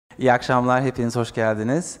İyi akşamlar, hepiniz hoş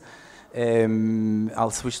geldiniz. I'll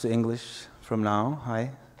switch to English from now. Hi.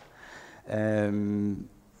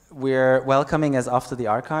 We're welcoming as after the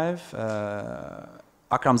archive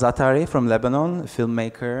Akram Zaatari from Lebanon, a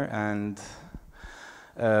filmmaker and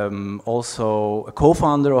also a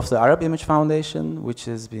co-founder of the Arab Image Foundation, which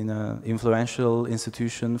has been an influential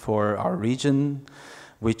institution for our region,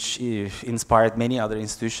 which inspired many other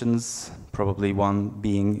institutions, probably one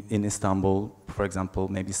being in Istanbul, for example,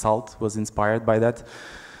 maybe SALT was inspired by that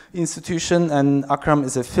institution. And Akram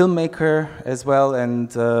is a filmmaker as well,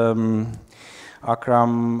 and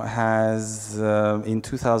Akram has, in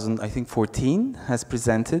 2014, has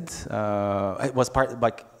presented, it was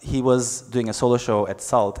he was doing a solo show at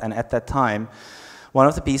SALT, and at that time, one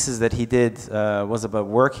of the pieces that he did was about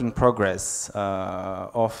working progress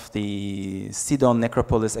of the Sidon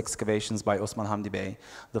Necropolis excavations by Osman Hamdi Bey,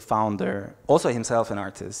 the founder, also himself an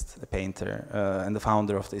artist, a painter, and the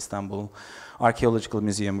founder of the Istanbul Archeological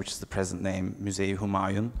Museum, which is the present name, Musei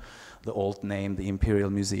Humayun, the old name, the Imperial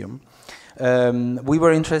Museum. We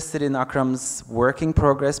were interested in Akram's working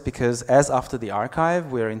progress because as after the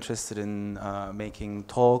archive, we are interested in making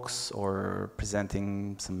talks or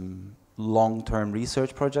presenting some long-term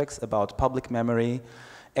research projects about public memory,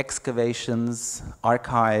 excavations,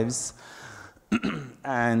 archives,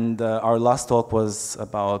 and our last talk was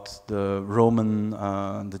about the Roman,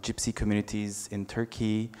 the Gypsy communities in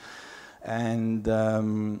Turkey, and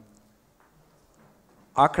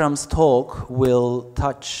Akram's talk will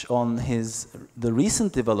touch on the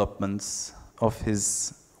recent developments of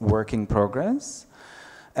his working progress,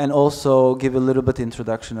 and also give a little bit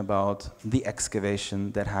introduction about the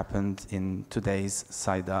excavation that happened in today's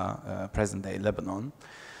Saida, present-day Lebanon.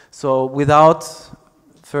 So without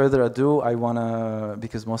further ado, I want to,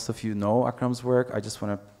 because most of you know Akram's work, I just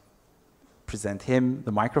want to present him,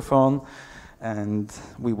 the microphone, and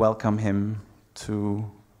we welcome him to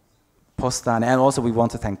Postane, and also we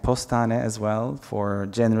want to thank Postane as well for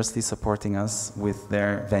generously supporting us with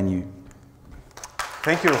their venue.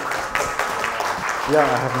 Thank you. Yeah,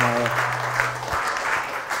 I have my...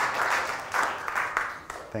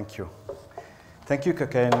 Thank you. Thank you,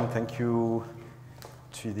 Kaken. Thank you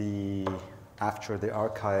to the After the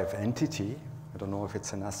Archive entity. I don't know if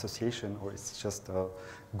it's an association or it's just a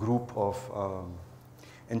group of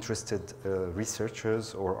interested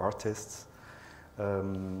researchers or artists.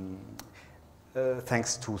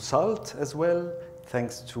 Thanks to SALT as well.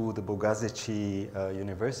 Thanks to the Bogazici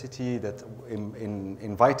University that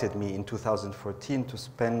invited me in 2014 to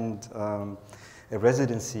spend a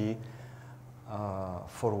residency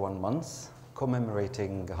for 1 month,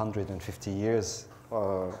 commemorating 150 years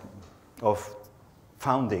of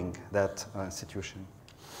founding that institution.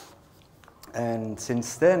 And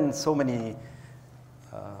since then, so many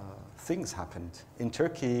things happened in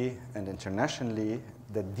Turkey and internationally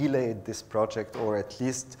that delayed this project, or at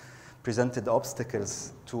least presented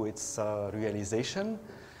obstacles to its realization.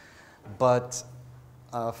 But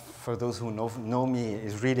for those who know me,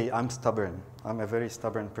 is really, I'm stubborn. I'm a very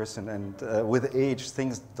stubborn person, and with age,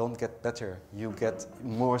 things don't get better. You get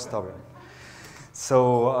more stubborn.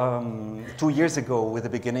 So 2 years ago, with the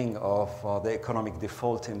beginning of the economic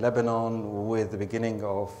default in Lebanon, with the beginning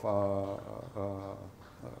of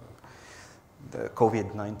the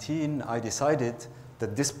COVID-19, I decided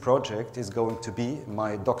that this project is going to be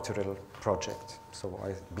my doctoral project. So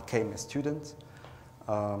I became a student,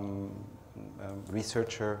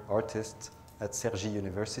 researcher, artist at Cergy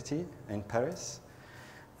University in Paris.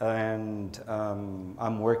 And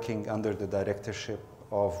I'm working under the directorship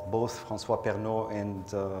of both François Pernot and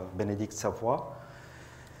Bénédicte Savoy,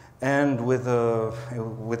 and with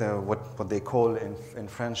what they call in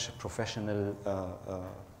French professional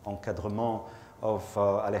encadrement of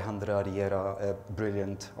Alejandra Riera, a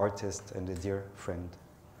brilliant artist and a dear friend.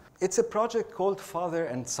 It's a project called Father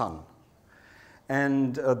and Son.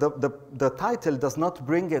 And the title does not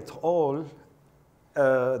bring at all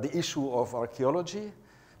the issue of archaeology,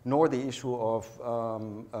 nor the issue of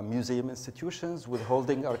museum institutions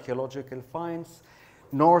withholding archaeological finds,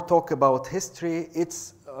 nor talk about history.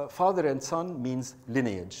 It's father and son means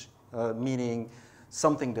lineage, meaning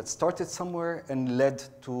something that started somewhere and led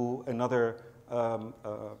to another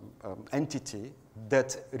entity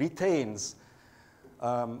that retains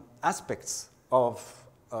aspects of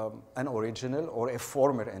an original or a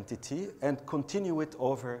former entity and continue it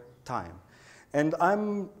over time. And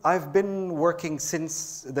I've been working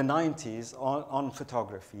since the 90s on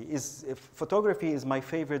photography. Photography is my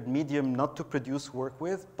favorite medium not to produce work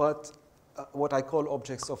with, but what I call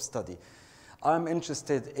objects of study. I'm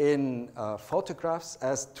interested in photographs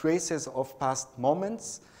as traces of past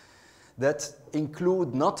moments that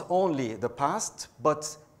include not only the past,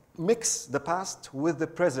 but mix the past with the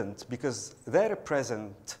present, because their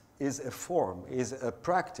present is a form, is a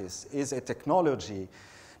practice, is a technology.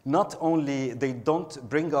 Not only they don't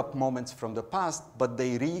bring up moments from the past, but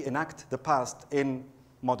they reenact the past in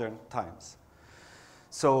modern times.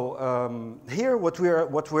 So here what we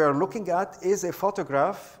are looking at is a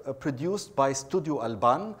photograph produced by Studio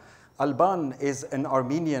Alban. Alban is an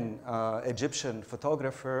Armenian Egyptian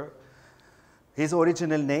photographer. His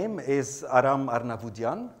original name is Aram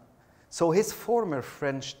Arnavoudian. So his former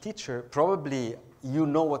French teacher, probably you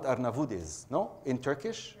know what Arnavut is, no? In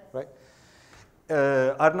Turkish, right?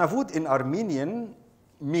 Arnavut in Armenian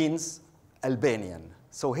means Albanian.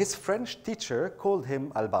 So his French teacher called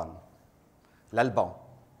him Alban, l'Alban.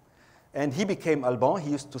 And he became Alban.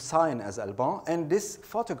 He used to sign as Alban. And this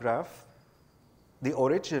photograph, the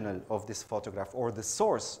original of this photograph, or the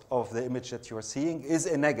source of the image that you're seeing, is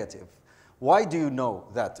a negative. Why do you know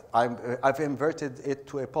that? I've inverted it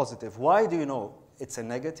to a positive. Why do you know it's a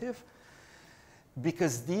negative?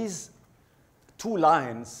 Because these two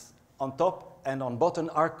lines on top and on bottom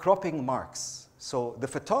are cropping marks. So the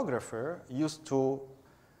photographer used to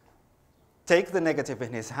take the negative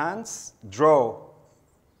in his hands, draw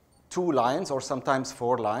 2 lines or sometimes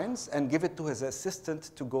 4 lines, and give it to his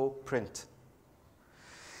assistant to go print.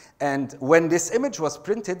 And when this image was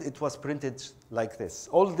printed, it was printed like this.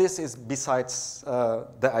 All this is besides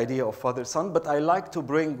the idea of father-son, but I like to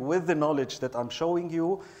bring with the knowledge that I'm showing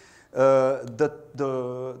you the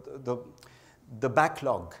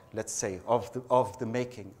backlog, let's say, of the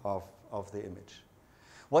making of the image.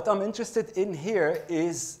 What I'm interested in here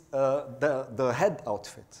is the head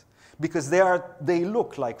outfit, because they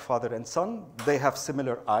look like father and son. They have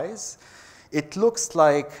similar eyes. It looks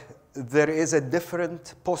like there is a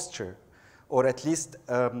different posture, or at least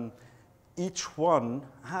each one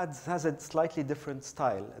has a slightly different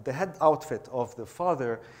style. The head outfit of the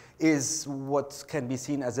father is what can be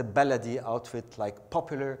seen as a baladi outfit, like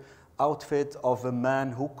popular outfit of a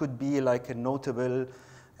man who could be like a notable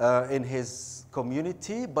in his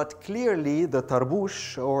community, but clearly the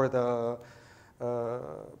tarbush, or the,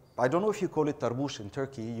 I don't know if you call it tarbush in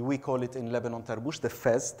Turkey, we call it in Lebanon tarbush, the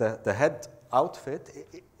fez, the head outfit,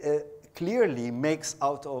 clearly makes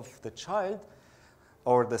out of the child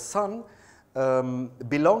or the son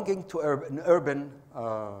belonging to an urban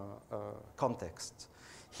context.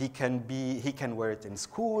 He can wear it in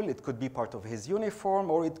school, it could be part of his uniform,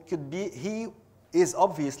 or it could be, he is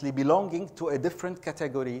obviously belonging to a different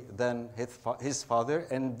category than his father,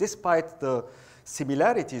 and despite the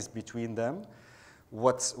similarities between them,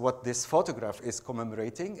 what this photograph is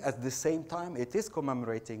commemorating, at the same time it is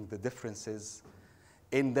commemorating the differences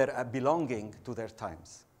in their belonging to their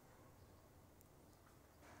times.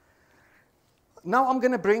 Now I'm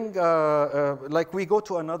going to bring, like we go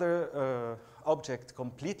to another object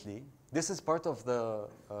completely. This is part of the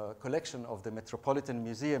collection of the Metropolitan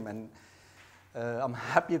Museum, and I'm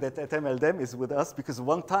happy that Ethem Eldem is with us, because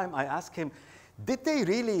one time I asked him, did they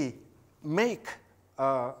really make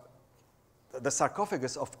the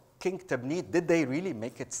sarcophagus of King Tebnit, did they really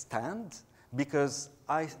make it stand? Because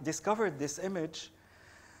I discovered this image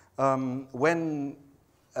when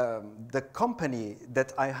the company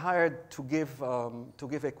that I hired to give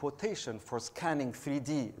a quotation for scanning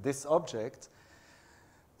 3D this object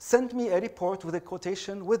sent me a report with a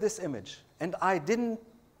quotation with this image. And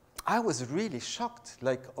I was really shocked,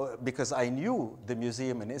 like, because I knew the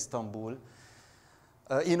museum in Istanbul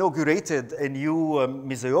inaugurated a new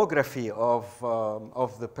museography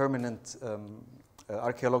of the permanent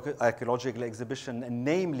archaeological exhibition, and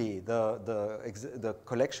namely the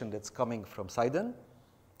collection that's coming from Sidon,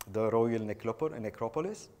 the Royal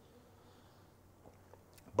Necropolis.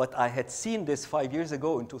 But I had seen this 5 years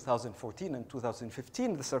ago in 2014 and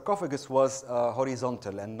 2015. The sarcophagus was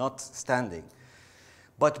horizontal and not standing.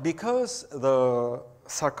 But because the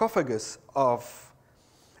sarcophagus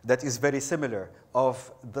that is very similar,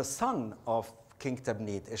 of the son of King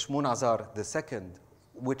Tebnit, Eshmunazar II,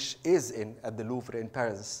 which is at the Louvre in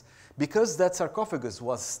Paris, because that sarcophagus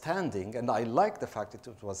was standing, and I like the fact that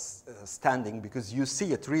it was standing because you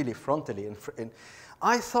see it really frontally.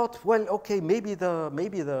 I thought, well, okay, maybe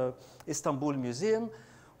the Istanbul Museum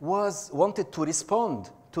wanted to respond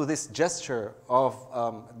to this gesture of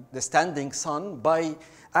the standing son by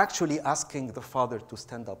actually asking the father to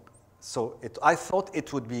stand up. So I thought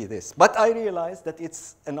it would be this. But I realized that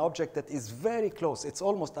it's an object that is very close. It's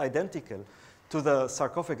almost identical to the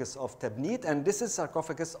sarcophagus of Tebnit, and this is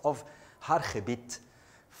sarcophagus of Harkhebit.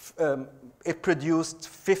 It produced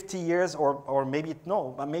 50 years or maybe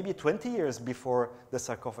 20 years before the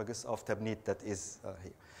sarcophagus of Tebnit that is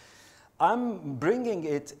here. I'm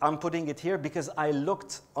putting it here because I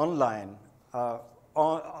looked online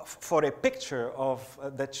for a picture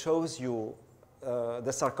that shows you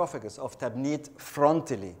the sarcophagus of Tabnit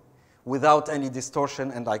frontally, without any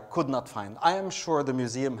distortion, and I could not find. I am sure the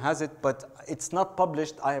museum has it, but it's not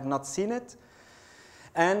published. I have not seen it.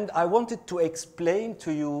 And I wanted to explain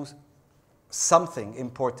to you something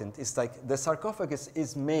important. It's like the sarcophagus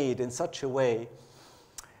is made in such a way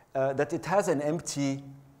that it has an empty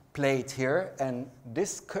plate here, and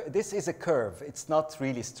this is a curve. It's not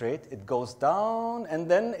really straight. It goes down,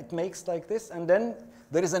 and then it makes like this, and then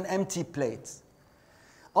there is an empty plate.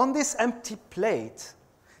 On this empty plate,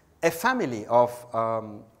 a family of,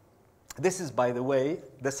 this is, by the way,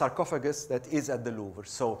 the sarcophagus that is at the Louvre.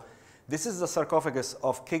 So this is the sarcophagus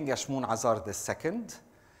of King Ashmun-Azar II.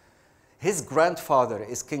 His grandfather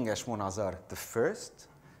is King Ashmun-Azar I.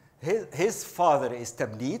 His father is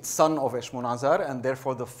Tabnit, son of Ashmun-Azar, and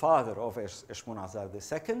therefore the father of Ashmun-Azar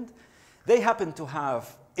II. They happen to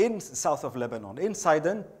have, in south of Lebanon, in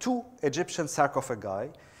Sidon, 2 Egyptian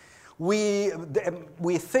sarcophagi. We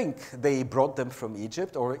think they brought them from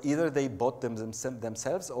Egypt, or either they bought them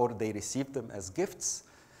themselves, or they received them as gifts,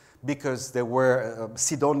 because there were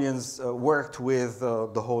Sidonians worked with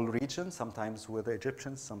the whole region, sometimes with the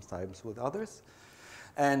Egyptians, sometimes with others,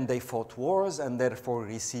 and they fought wars and therefore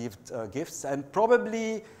received gifts, and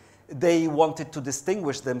probably they wanted to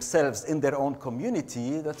distinguish themselves in their own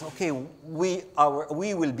community. That okay, we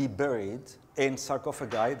will be buried in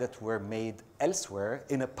sarcophagi that were made elsewhere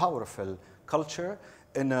in a powerful culture,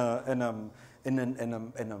 in a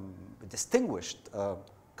distinguished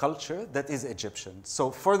culture that is Egyptian.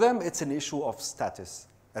 So for them, it's an issue of status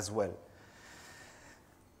as well.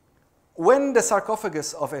 When the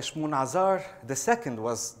sarcophagus of Ashmun-Azar II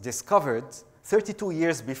was discovered, 32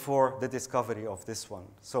 years before the discovery of this one.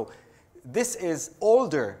 So this is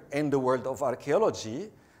older in the world of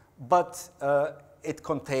archaeology, but it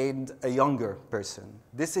contained a younger person.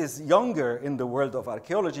 This is younger in the world of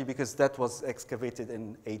archaeology because that was excavated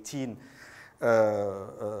in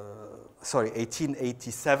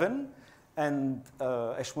 1887, and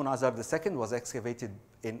Ashmun-Azar II was excavated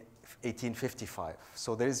in 1855.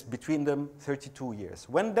 So there is between them 32 years.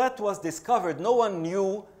 When that was discovered, no one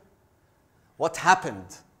knew what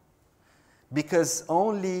happened, because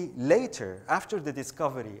only later, after the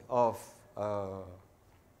discovery of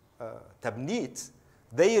Tabnit,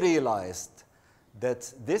 they realized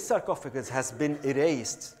that this sarcophagus has been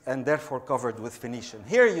erased and therefore covered with Phoenician.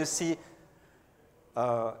 Here you see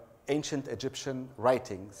ancient Egyptian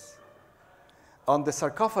writings. On the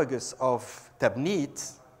sarcophagus of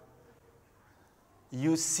Tabnit,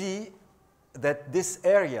 you see that this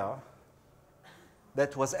area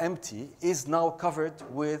that was empty is now covered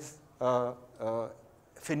with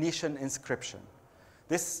Phoenician inscription.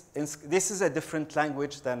 This is a different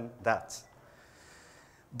language than that.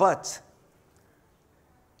 But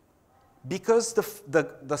because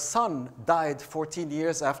the son died 14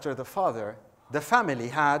 years after the father, the family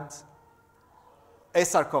had a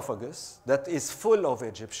sarcophagus that is full of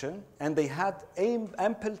Egyptian, and they had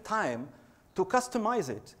ample time to customize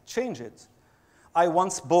it, change it. I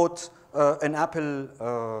once bought an Apple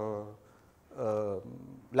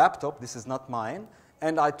laptop, this is not mine,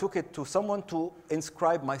 and I took it to someone to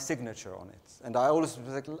inscribe my signature on it. And I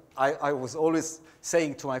was always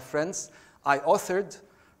saying to my friends, I authored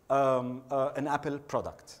an Apple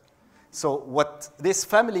product. So what this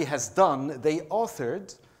family has done, they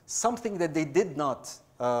authored something that they did not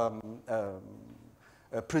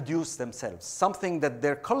produce themselves, something that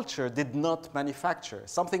their culture did not manufacture,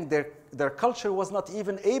 something their culture was not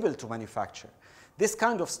even able to manufacture. This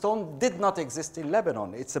kind of stone did not exist in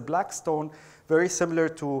Lebanon. It's a black stone, very similar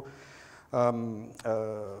to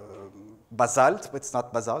basalt, but it's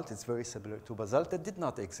not basalt, it's very similar to basalt, that did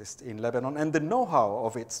not exist in Lebanon. And the know-how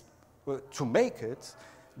of it, to make it,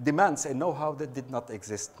 demands a know-how that did not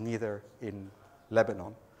exist neither in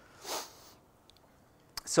Lebanon.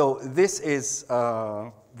 So this is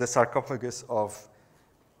the sarcophagus of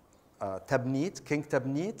Tabnit, King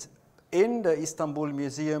Tabnit, in the Istanbul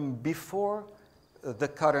Museum before the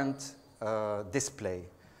current display.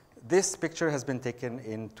 This picture has been taken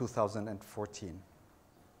in 2014.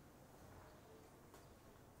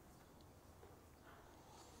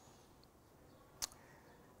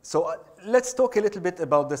 So let's talk a little bit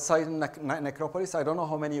about the Sidon Necropolis. I don't know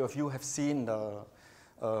how many of you have seen the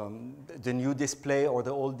new display or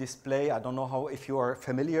the old display. I don't know if you are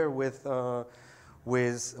familiar with the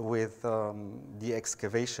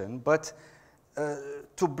excavation, but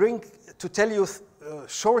to tell you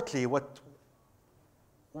shortly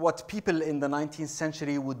what people in the 19th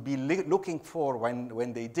century would be looking for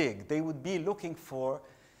when they dig. They would be looking for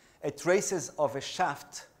traces of a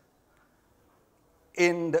shaft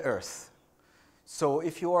in the earth. So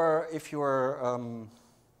if you are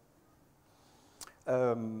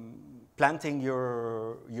planting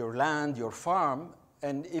your land, your farm,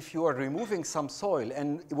 and if you are removing some soil,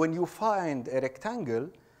 and when you find a rectangle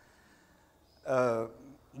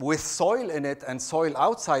with soil in it and soil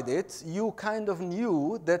outside it, you kind of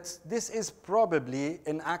knew that this is probably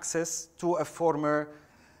an access to a former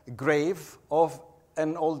grave of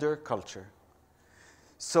an older culture.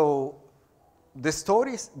 So the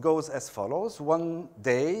story goes as follows. One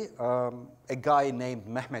day, a guy named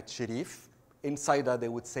Mehmet Sharif, in Saida they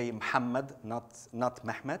would say Muhammad, not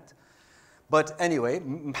Mehmet. But anyway,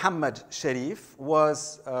 Muhammad Sharif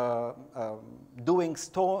was doing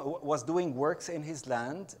works in his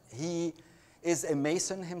land. He is a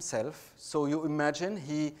mason himself. So you imagine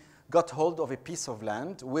he got hold of a piece of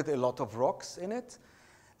land with a lot of rocks in it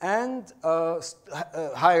and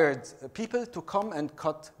hired people to come and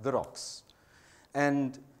cut the rocks.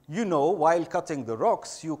 And you know, while cutting the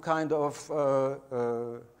rocks, you kind of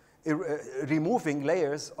removing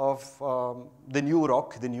layers of the new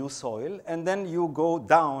rock, the new soil, and then you go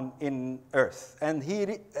down in earth. And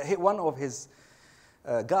one of his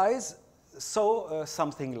guys saw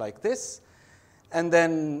something like this, and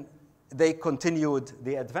then they continued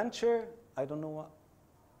the adventure. I don't know what.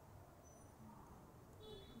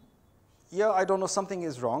 Yeah, I don't know, something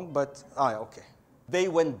is wrong, but okay. They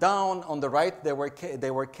went down. On the right, there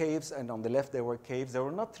were caves, and on the left, there were caves. There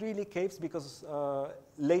were not really caves because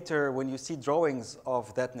later, when you see drawings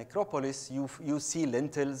of that necropolis, you see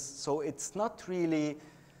lintels. So it's not really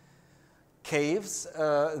caves.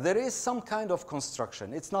 There is some kind of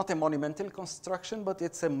construction. It's not a monumental construction, but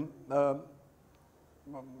it's a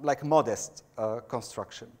like modest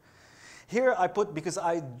construction. Here I put, because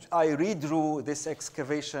I redrew this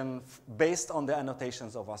excavation based on the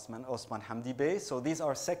annotations of Osman Hamdi Bey. So these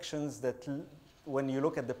are sections that, when you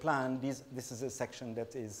look at the plan, this is a section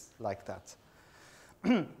that is like that.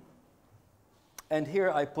 And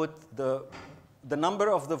here I put the number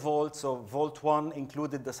of the vault. So vault 1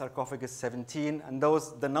 included the sarcophagus 17, and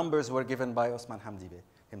the numbers were given by Osman Hamdi Bey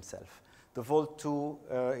himself. The vault 2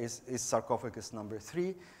 is sarcophagus number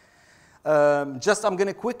 3. I'm going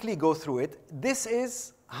to quickly go through it. This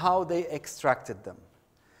is how they extracted them.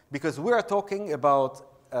 Because we are talking about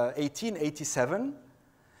 1887,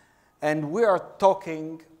 and we are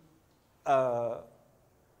talking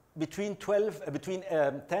between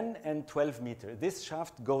 10 and 12 meters. This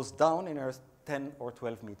shaft goes down in earth 10 or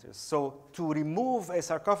 12 meters. So to remove a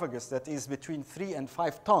sarcophagus that is between 3 and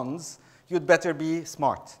 5 tons, you'd better be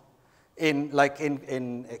smart. In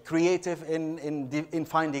creative in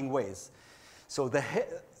finding ways. So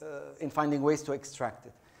in finding ways to extract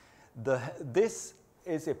it. This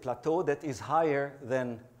is a plateau that is higher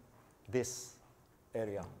than this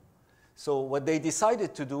area. So what they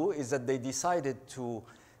decided to do is that they decided to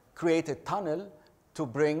create a tunnel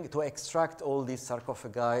to extract all these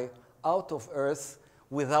sarcophagi out of earth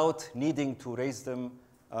without needing to raise them,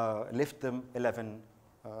 lift them 11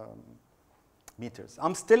 meters.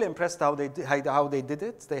 I'm still impressed how they did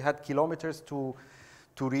it. They had kilometers to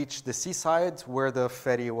reach the seaside where the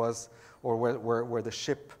ferry was, or where the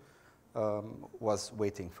ship was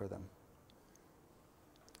waiting for them.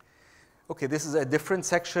 Okay, this is a different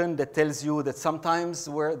section that tells you that sometimes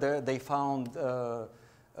where they found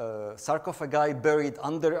sarcophagi buried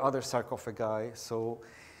under other sarcophagi. So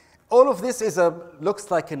all of this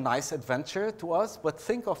looks like a nice adventure to us, but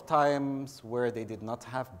think of times where they did not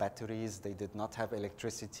have batteries, they did not have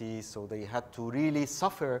electricity, so they had to really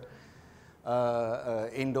suffer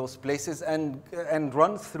in those places and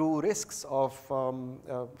run through risks of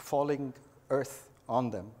falling earth on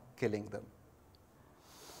them, killing them.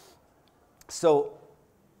 So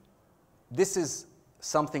this is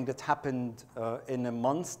something that happened in a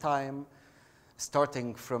month's time,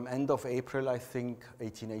 starting from end of April, I think,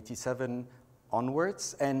 1887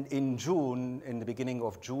 onwards. And in June, in the beginning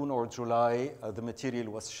of June or July, the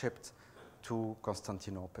material was shipped to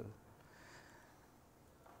Constantinople.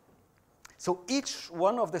 So each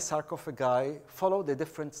one of the sarcophagi followed a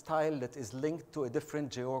different style that is linked to a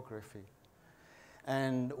different geography.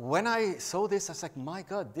 And when I saw this, I was like, my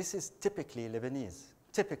God, this is typically Lebanese.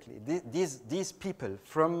 Typically, these people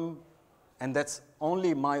from, and that's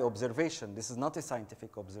only my observation. This is not a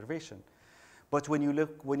scientific observation. But when you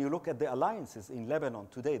look at the alliances in Lebanon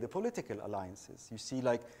today, the political alliances, you see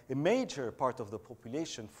like a major part of the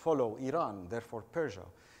population follow Iran, therefore Persia.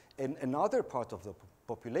 And another part of the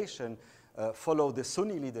population follow the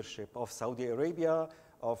Sunni leadership of Saudi Arabia,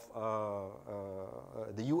 the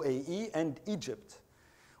UAE and Egypt.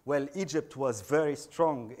 Well, Egypt was very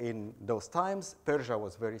strong in those times. Persia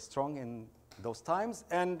was very strong in those times.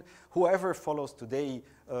 And whoever follows today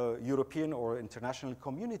European or international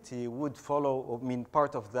community would follow, I mean,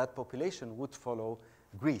 part of that population would follow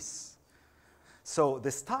Greece. So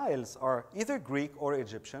the styles are either Greek or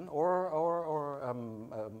Egyptian or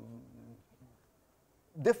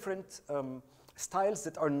different styles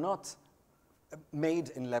that are not made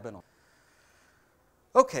in Lebanon.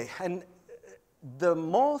 Okay, and the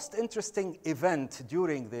most interesting event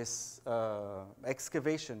during this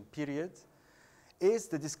excavation period is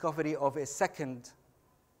the discovery of a second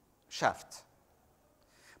shaft.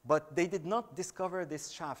 But they did not discover this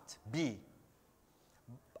shaft B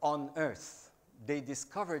on Earth. They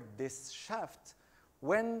discovered this shaft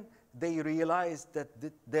when they realized that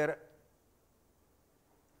there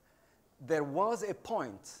was a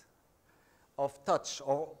point of touch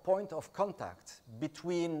or point of contact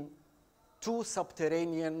between two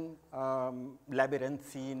subterranean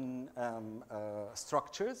labyrinthine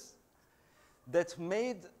structures that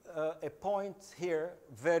made a point here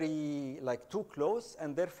very too close,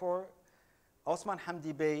 and therefore Osman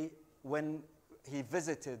Hamdi Bey, when he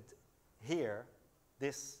visited here,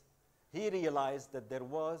 he realized that there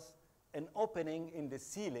was an opening in the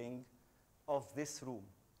ceiling of this room.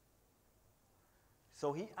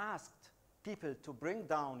 So he asked people to bring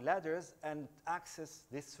down ladders and access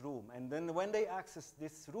this room. And then when they accessed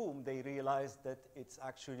this room, they realized that it's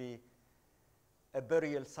actually a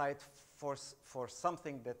burial site for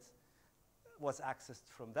something that was accessed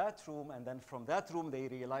from that room. And then from that room, they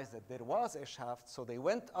realized that there was a shaft. So they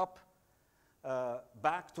went up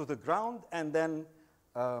back to the ground and then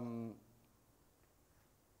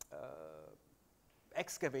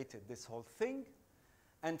excavated this whole thing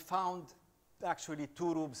and found actually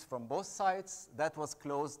two rooms from both sides. That was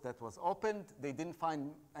closed, that was opened. They didn't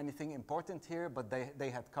find anything important here, but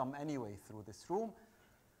they had come anyway through this room.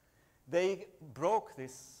 They broke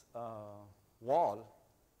this wall,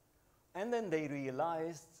 and then they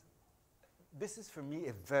realized, this is for me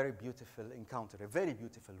a very beautiful encounter, a very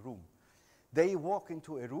beautiful room. They walk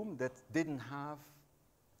into a room that didn't have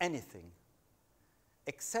anything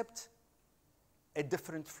except a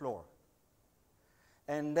different floor.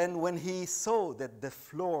 And then when he saw that the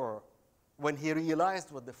floor, when he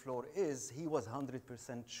realized what the floor is, he was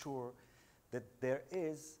 100% sure that there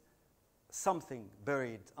is something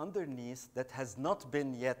buried underneath that has not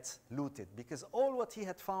been yet looted, because all what he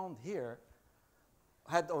had found here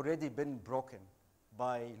had already been broken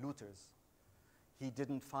by looters. He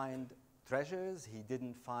didn't find treasures, he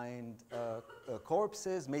didn't find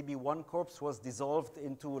corpses. Maybe one corpse was dissolved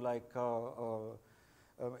into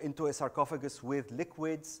into a sarcophagus with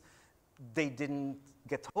liquids. They didn't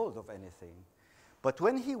get hold of anything. But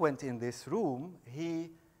when he went in this room,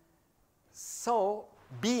 he saw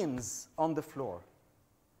beams on the floor,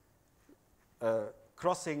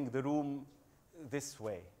 crossing the room this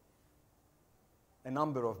way. A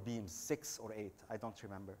number of beams, 6 or 8, I don't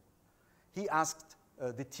remember. He asked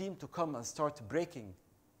the team to come and start breaking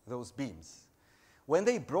those beams. When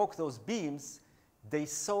they broke those beams, they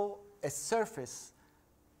saw a surface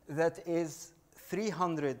that is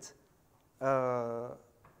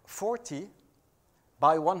 340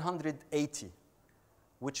 by 180,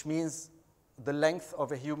 which means the length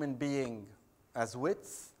of a human being as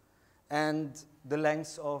width and the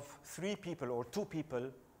length of 3 people or 2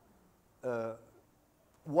 people.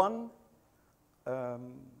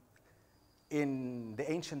 In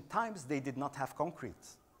the ancient times, they did not have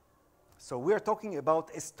concrete. So we're talking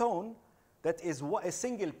about a stone that is a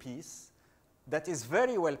single piece that is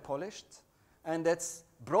very well polished and that's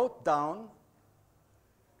brought down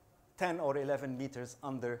 10 or 11 meters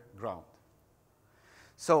underground.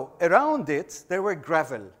 So around it, there were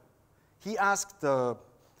gravel. He asked the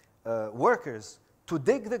workers to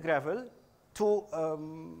dig the gravel to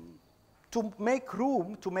make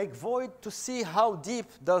room, to make void, to see how deep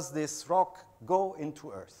does this rock go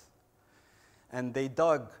into earth. And they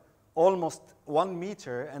dug almost 1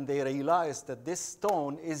 meter, and they realized that this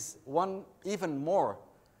stone is even more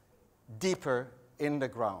deeper in the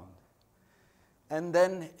ground. And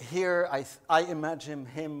then here I imagine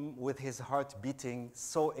him with his heart beating,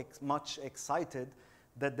 so much excited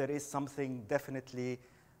that there is something definitely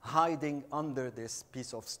hiding under this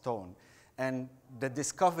piece of stone. And the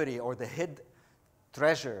discovery or the hid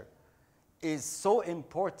treasure is so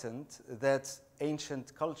important that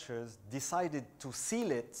ancient cultures decided to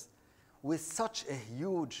seal it with such a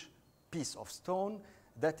huge piece of stone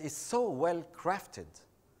that is so well crafted.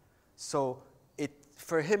 So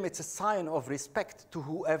for him, it's a sign of respect to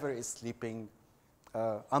whoever is sleeping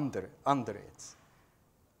under it.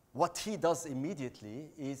 What he does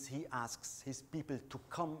immediately is he asks his people to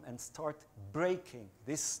come and start breaking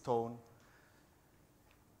this stone.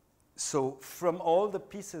 So from all the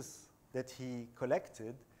pieces that he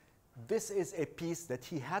collected, this is a piece that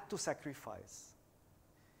he had to sacrifice.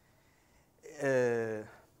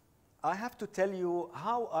 I have to tell you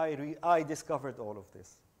how I discovered all of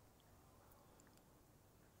this.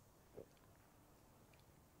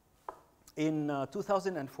 In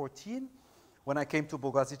 2014, when I came to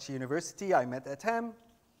Bogazici University, I met Ethem.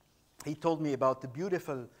 He told me about the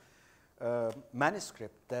beautiful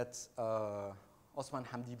manuscript that Osman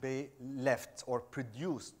Hamdi Bey left or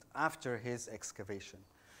produced after his excavation.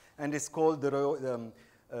 And it's called Une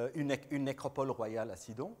Nécropole Royale à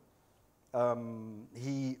Sidon.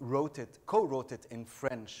 He co-wrote it in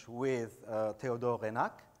French with Théodore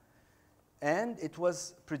Renac. And it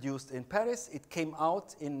was produced in Paris. It came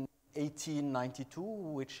out in 1892,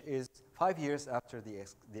 which is 5 years after the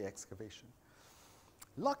excavation.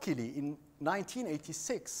 Luckily, in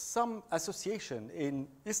 1986, some association in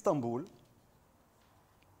Istanbul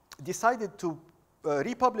decided to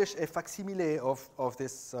republish a facsimile of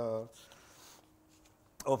this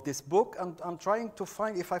book. And I'm trying to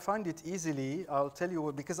find, if I find it easily, I'll tell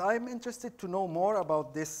you, because I'm interested to know more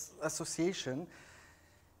about this association,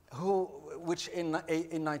 which in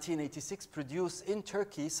 1986 produced in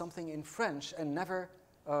Turkey something in French and never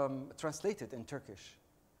translated in Turkish.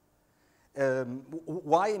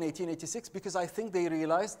 Why in 1886? Because I think they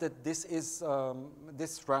realized that this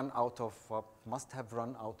ran out of must have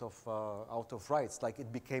run out of rights, like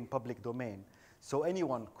it became public domain. So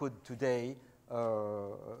anyone could today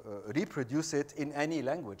reproduce it in any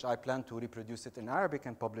language. I plan to reproduce it in Arabic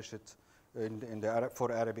and publish it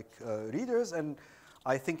for Arabic readers, and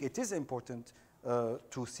I think it is important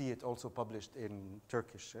to see it also published in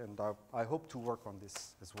Turkish, and I hope to work on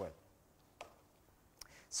this as well.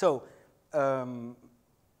 So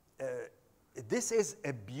this is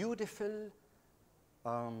a beautiful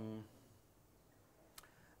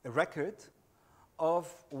record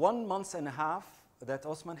of 1.5 months that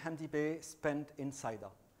Osman Hamdi Bey spent in Saida.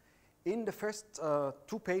 In the first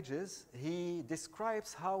 2 pages, he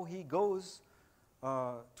describes how he goes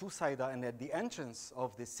to Saida, and at the entrance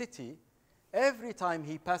of the city, every time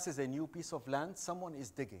he passes a new piece of land, someone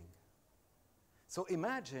is digging. So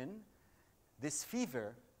imagine this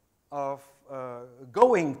fever of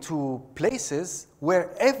going to places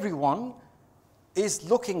where everyone is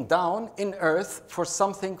looking down in earth for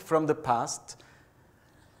something from the past,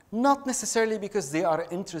 not necessarily because they are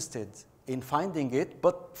interested in finding it,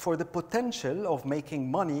 but for the potential of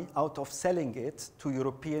making money out of selling it to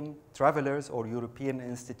European travelers or European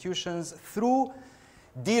institutions through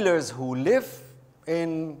dealers who live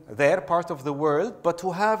in their part of the world, but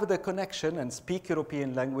who have the connection and speak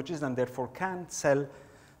European languages and therefore can sell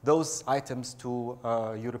those items to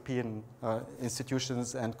European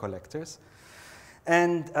institutions and collectors.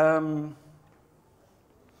 And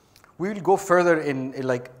we will go further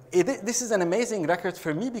this is an amazing record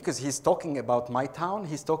for me because he's talking about my town,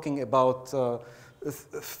 he's talking about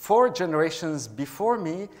 4 generations before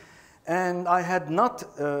me, and I had not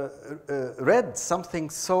read something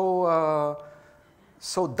so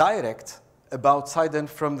direct about Sidon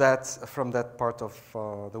from that part of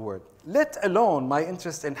the world. Let alone my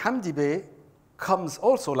interest in Hamdi Bey comes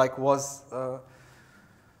also, was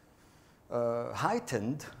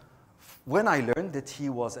heightened when I learned that he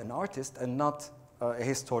was an artist and not a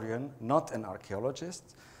historian, not an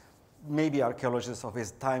archaeologist. Maybe archaeologists of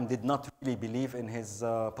his time did not really believe in his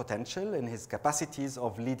potential, in his capacities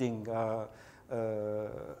of leading a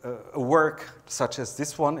work such as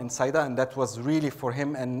this one in Saida, and that was really for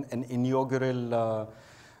him an inaugural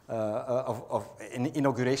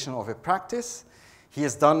inauguration of a practice. He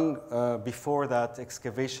has done before that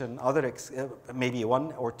excavation, maybe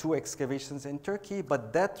 1 or 2 excavations in Turkey,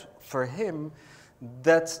 but that for him,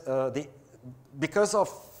 because of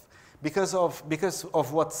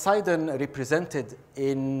what Sidon represented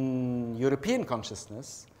in European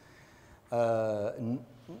consciousness,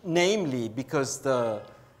 namely because the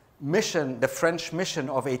French mission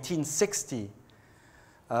of 1860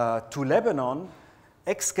 to Lebanon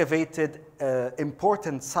excavated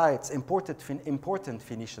important sites, important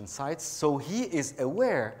Phoenician sites, so he is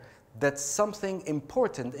aware that something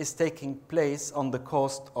important is taking place on the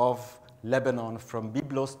coast of Lebanon from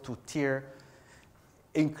Byblos to Tyre,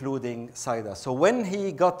 including Saida. So when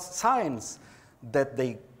he got signs that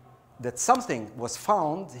something was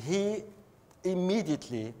found, he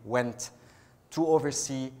immediately went to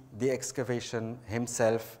oversee the excavation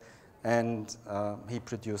himself, and he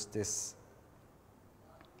produced this.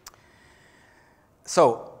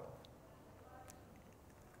 So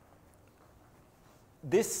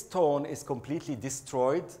this stone is completely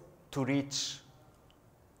destroyed to reach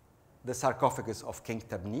the sarcophagus of King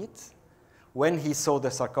Tabnit. When he saw the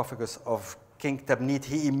sarcophagus of King Tabnit,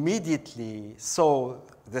 he immediately saw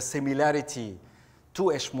the similarity to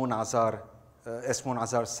Eshmunazar's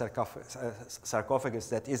sarcophagus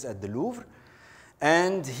that is at the Louvre,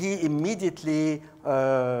 and he immediately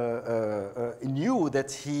knew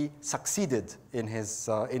that he succeeded in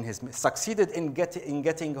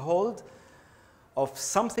getting hold of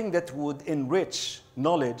something that would enrich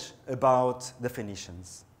knowledge about the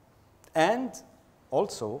Phoenicians, and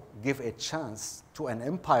also give a chance to an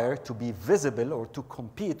empire to be visible or to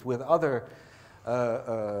compete with other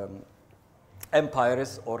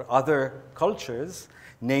empires or other cultures,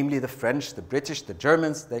 namely the French, the British, the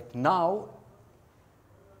Germans. Like now,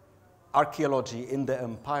 archaeology in the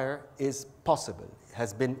empire is possible,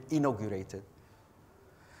 has been inaugurated.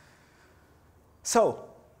 So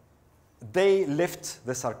they lift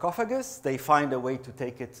the sarcophagus, they find a way to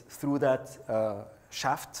take it through that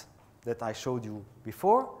shaft that I showed you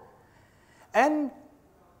before, and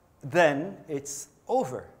then it's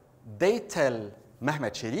over. They tell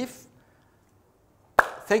Mehmed Sherif,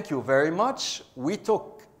 thank you very much, we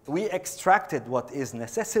extracted what is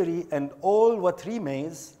necessary, and all what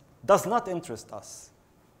remains does not interest us.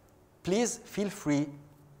 Please feel free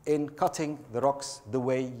in cutting the rocks the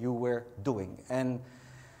way you were doing. And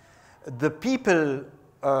the people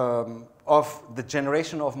of the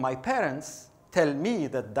generation of my parents tell me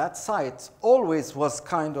that that site always was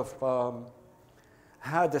kind of,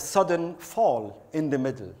 had a sudden fall in the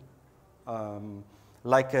middle,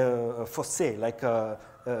 like a fossé, like a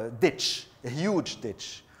ditch, a huge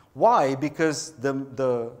ditch. Why? Because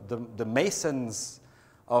the masons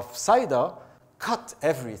of Saida cut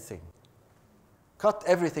everything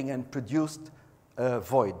and produced a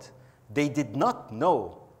void. They did not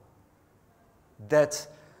know that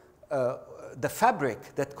the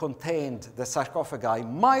fabric that contained the sarcophagi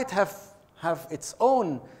might have its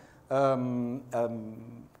own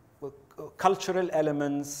cultural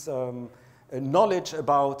elements, knowledge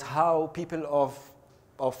about how people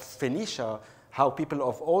of Phoenicia, how people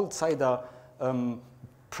of old Saida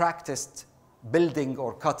practiced building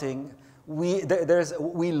or cutting.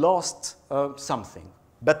 We lost something,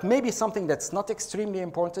 but maybe something that's not extremely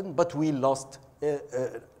important, but we lost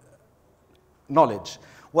knowledge.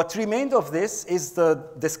 What remained of this is the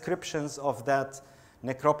descriptions of that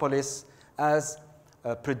necropolis as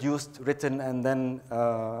produced, written, and then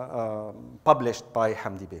published by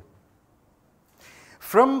Hamdi Bey.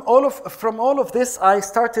 From all of this, I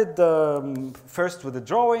started first with a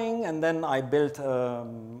drawing, and then I built a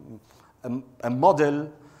model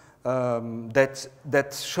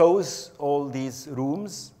that shows all these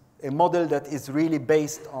rooms, a model that is really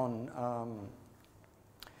based on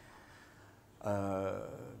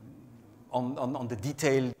the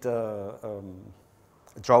detailed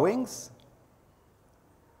drawings.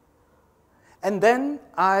 And then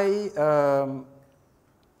I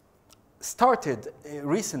started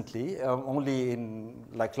recently, only in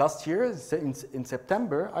like last year, in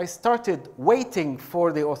September, I started waiting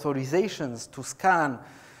for the authorizations to scan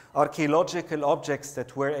archaeological objects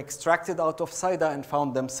that were extracted out of Saida and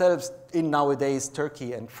found themselves in nowadays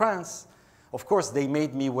Turkey and France. Of course, they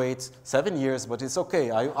made me wait 7 years, but it's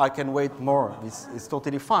okay. I can wait more. It's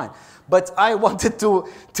totally fine. But I wanted to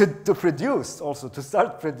produce also, to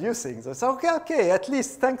start producing. So I said, okay, at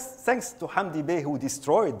least thanks to Hamdi Bey, who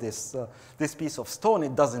destroyed this piece of stone,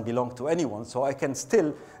 it doesn't belong to anyone, so I can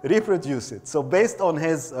still reproduce it. So based on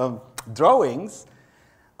his drawings,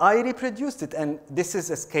 I reproduced it, and this is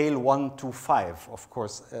a scale 1:5. Of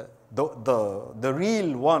course, the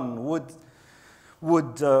real one would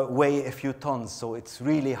weigh a few tons, so it's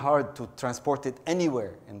really hard to transport it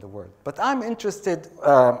anywhere in the world. But I'm interested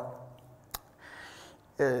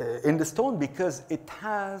in the stone because it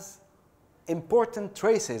has important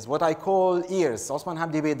traces, what I call ears. Osman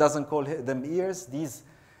Hamdi Bey doesn't call them ears. These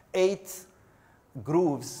 8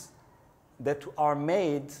 grooves that are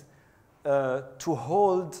made to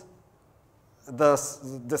hold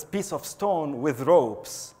this piece of stone with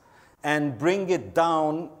ropes and bring it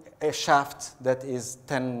down a shaft that is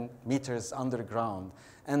 10 meters underground,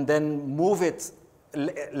 and then move it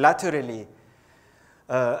laterally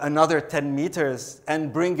another 10 meters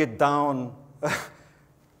and bring it down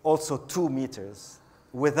also 2 meters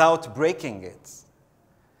without breaking it.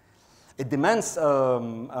 It demands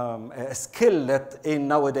a skill that in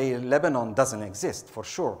nowadays Lebanon doesn't exist, for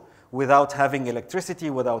sure, without having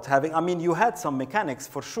electricity, without having, I mean, you had some mechanics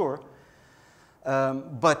for sure,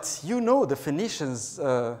 but you know the Phoenicians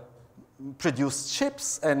produced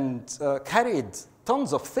ships and carried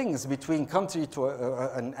tons of things between country to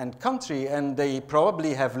and country, and they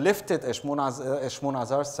probably have lifted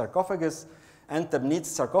Eshmunazar's sarcophagus and Tabnid's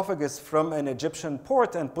sarcophagus from an Egyptian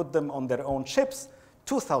port and put them on their own ships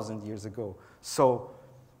 2,000 years ago. So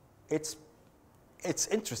it's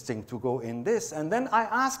interesting to go in this. And then I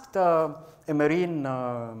asked a marine,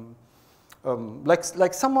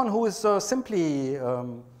 like someone who is simply,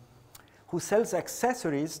 who sells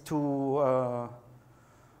accessories to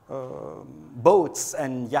boats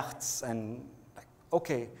and yachts, and like,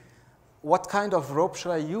 okay, what kind of rope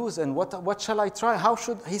shall I use, and what shall I try? How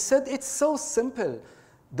should, he said, it's so simple.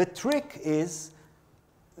 The trick is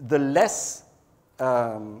the less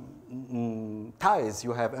ties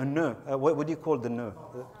you have, a nœud. What do you call the nœud?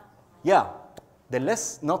 Yeah, the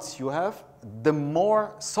less knots you have, the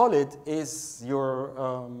more solid is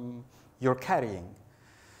your carrying.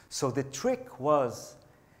 So the trick was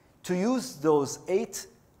to use those 8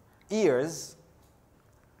 ears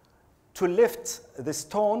to lift the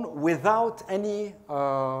stone without any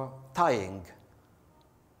tying.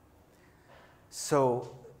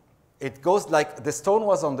 So it goes like the stone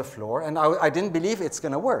was on the floor, and I didn't believe it's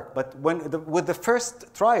going to work. But with the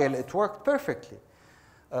first trial, it worked perfectly.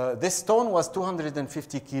 This stone was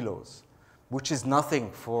 250 kilos, which is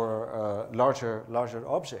nothing for larger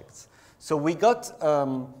objects. So we got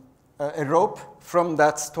a rope from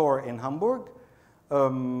that store in Hamburg.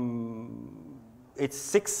 It's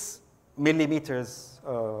 6 millimeters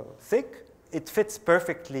thick. It fits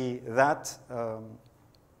perfectly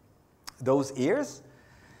those ears.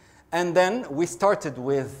 And then we started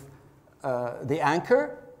with the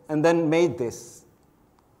anchor, and then made this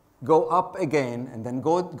go up again, and then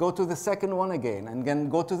go to the second one again, and then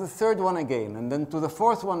go to the third one again, and then to the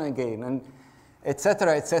fourth one again, and et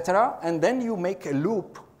cetera, et cetera. And then you make a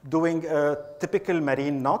loop doing a typical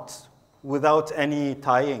marine knot without any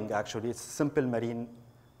tying, actually. It's a simple marine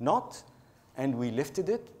knot, and we lifted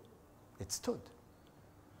it. It stood.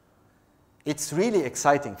 It's really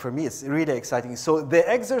exciting. For me, it's really exciting. So the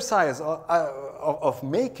exercise of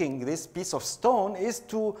making this piece of stone is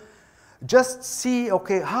to just see,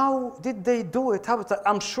 okay, how did they do it?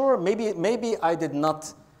 I'm sure maybe I did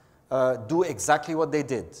not do exactly what they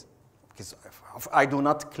did, because I do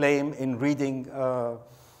not claim in reading a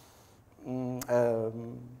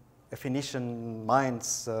Phoenician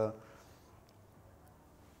minds. I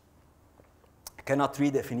cannot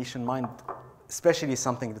read a Phoenician mind, especially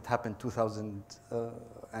something that happened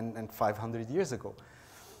 2,500 years ago.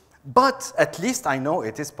 But at least I know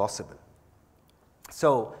it is possible.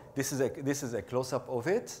 So this is a close-up of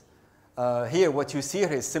it. Here, what you see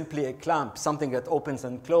here is simply a clamp, something that opens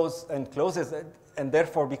and closes, and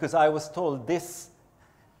therefore, because I was told this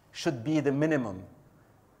should be the minimum,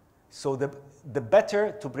 so the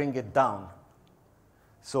better to bring it down.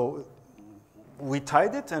 So we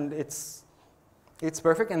tied it, and it's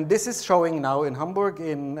perfect. And this is showing now in Hamburg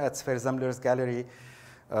at Sverzammler's Gallery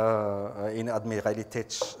in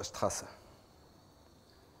Admiralitätsstraße.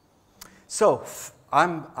 So yeah.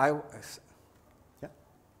 Shall I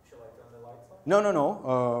turn the lights on?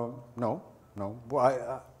 No.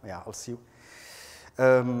 Well, yeah, I'll see you.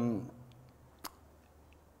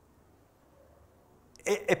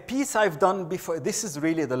 A piece I've done before, this is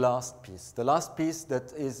really the last piece. The last piece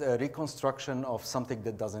that is a reconstruction of something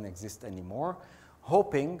that doesn't exist anymore,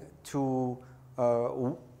 hoping to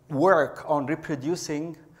work on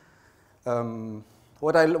reproducing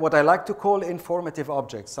what I like to call informative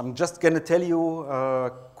objects. I'm just going to tell you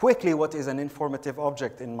quickly what is an informative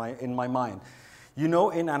object in my mind. You know,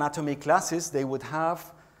 in anatomy classes, they would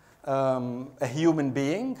have a human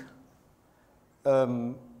being,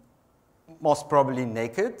 most probably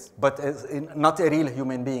naked, but not a real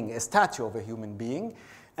human being, a statue of a human being.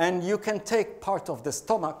 And you can take part of the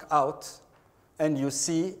stomach out, and you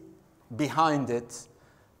see behind it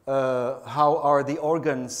how are the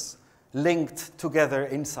organs linked together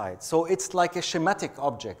inside. So it's like a schematic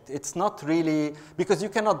object. It's not really, because you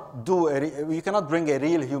cannot bring a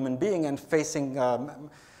real human being and facing,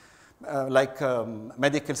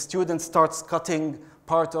 medical student starts cutting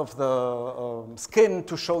part of the skin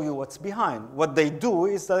to show you what's behind. What they do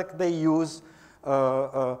is that they use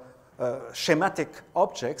schematic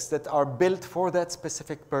objects that are built for that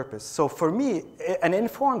specific purpose. So for me, an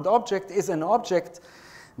informed object is an object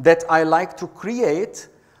that I like to create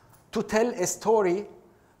to tell a story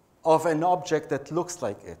of an object that looks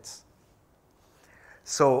like it.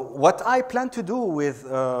 So what I plan to do with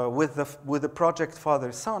the project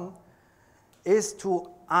Father-Son is to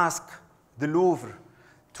ask the Louvre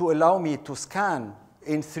to allow me to scan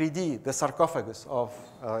in 3D the sarcophagus of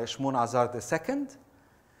Shmunazar II,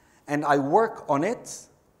 and I work on it,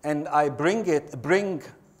 and I bring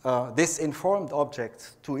this informed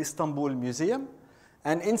object to Istanbul Museum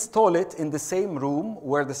and install it in the same room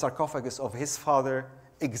where the sarcophagus of his father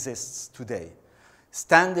exists today.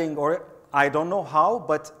 Standing, or I don't know how,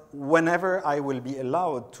 but whenever I will be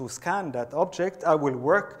allowed to scan that object, I will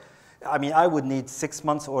work. I mean, I would need 6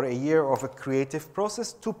 months or a year of a creative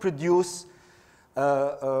process to produce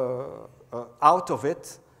out of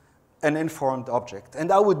it an informed object.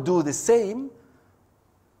 And I would do the same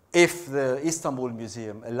if the Istanbul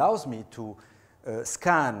Museum allows me to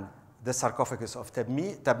scan the sarcophagus of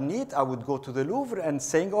Tabnit. I would go to the Louvre and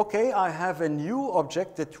saying, okay, I have a new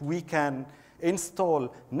object that we can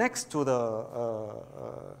install next to the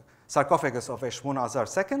sarcophagus of Eshmunazar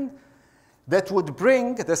II that would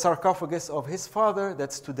bring the sarcophagus of his father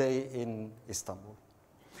that's today in Istanbul.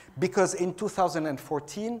 Because in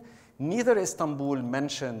 2014, neither Istanbul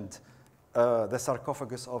mentioned the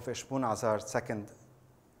sarcophagus of Eshmunazar II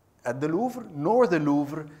at the Louvre, nor the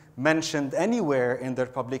Louvre mentioned anywhere in their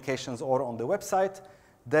publications or on the website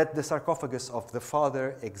that the sarcophagus of the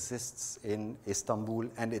father exists in Istanbul,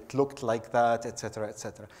 and it looked like that, etc.,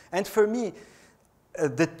 etc. And for me,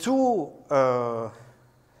 the two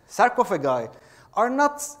sarcophagi are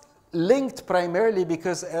not linked primarily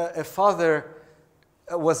because a father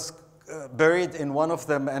was buried in one of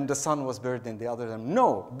them and the son was buried in the other.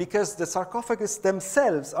 No, because the sarcophagus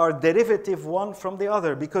themselves are derivative one from the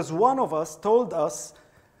other, because one of us told us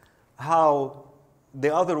how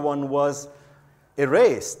the other one was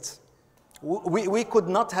erased. We could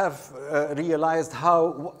not have realized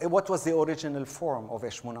what was the original form of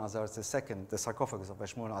Eshmunazar II, the sarcophagus of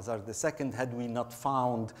Eshmunazar II, had we not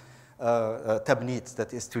found Tabnit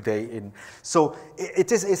that is today in. So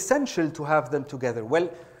it is essential to have them together. Well,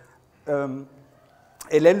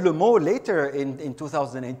 Hélène Lemot later in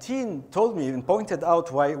 2018 told me and pointed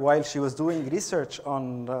out while she was doing research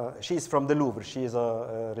on, she's from the Louvre, she is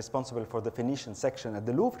responsible for the Phoenician section at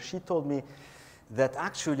the Louvre. She told me that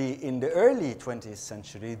actually in the early 20th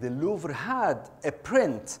century, the Louvre had a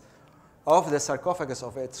print of the sarcophagus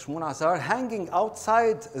of Eshmunazar hanging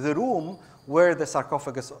outside the room where the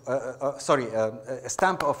sarcophagus, a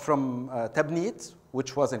stamp from Tabnit,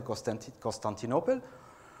 which was in Constantinople,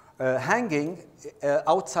 hanging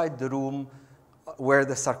outside the room where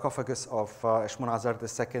the sarcophagus of Eshmunazar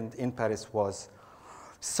II in Paris was.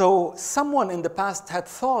 So someone in the past had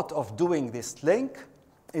thought of doing this link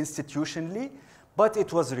institutionally, but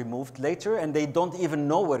it was removed later, and they don't even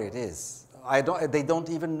know where it is. They don't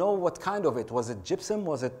even know what kind of it. Was it gypsum?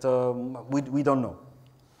 Was it, we don't know.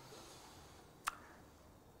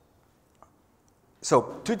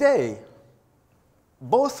 So today,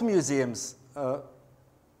 both museums,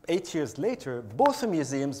 8 years later, both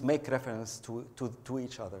museums make reference to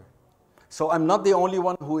each other. So I'm not the only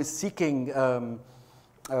one who is seeking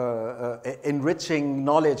enriching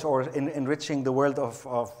knowledge or enriching the world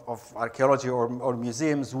of archaeology or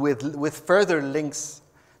museums with further links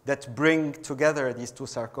that bring together these two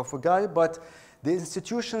sarcophagi, but the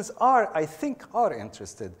institutions I think are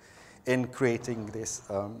interested in creating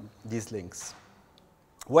these links.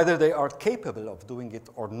 Whether they are capable of doing it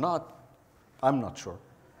or not, I'm not sure.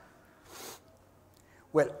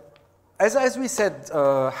 Well, as we said,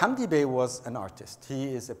 Hamdi Bey was an artist.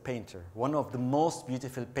 He is a painter. One of the most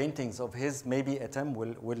beautiful paintings of his, maybe Etem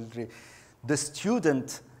will the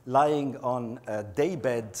student lying on a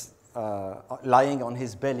daybed, lying on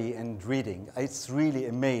his belly and reading. It's really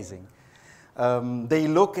amazing. They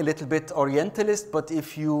look a little bit Orientalist, but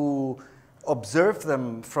if you observe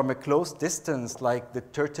them from a close distance, like the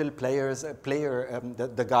turtle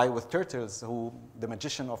the guy with turtles, the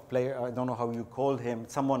magician of player, I don't know how you call him,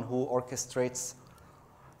 someone who orchestrates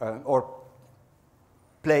or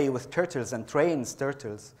play with turtles and trains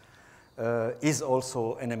turtles, is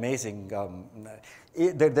also an amazing,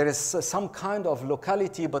 there is some kind of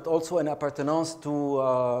locality, but also an appartenance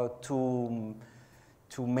to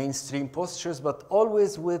mainstream postures, but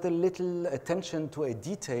always with a little attention to a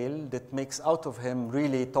detail that makes out of him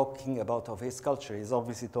really talking about his culture. He's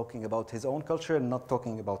obviously talking about his own culture and not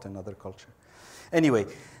talking about another culture. Anyway,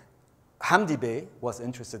 Hamdi Bey was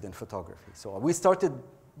interested in photography. So we started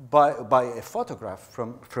by a photograph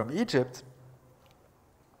from Egypt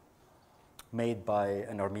made by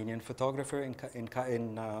an Armenian photographer in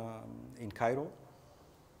Cairo.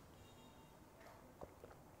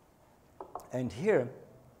 And here,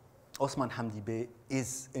 Osman Hamdi Bey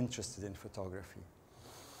is interested in photography.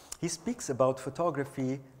 He speaks about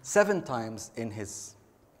photography 7 times in his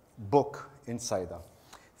book in Saida.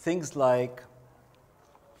 Things like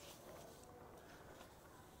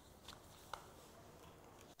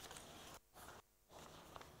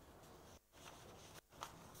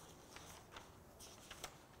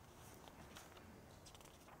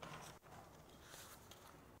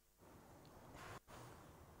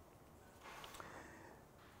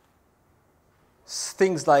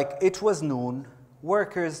things like, it was noon,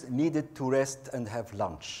 workers needed to rest and have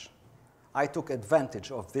lunch. I took advantage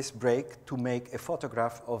of this break to make a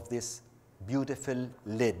photograph of this beautiful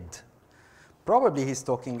lid. Probably he's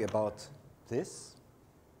talking about this,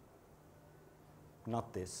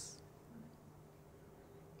 not this.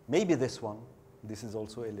 Maybe this one. This is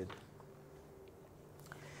also a lid.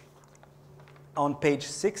 On page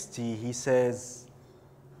 60, he says,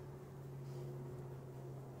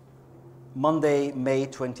 Monday, May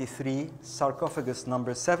 23, sarcophagus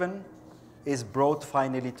number 7 is brought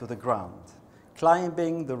finally to the ground,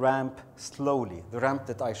 climbing the ramp slowly, the ramp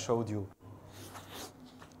that I showed you.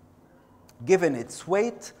 Given its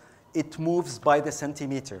weight, it moves by the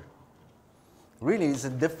centimeter. Really, it's a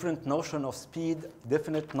different notion of speed,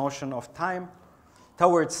 different notion of time.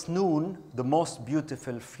 Towards noon, the most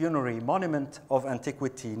beautiful funerary monument of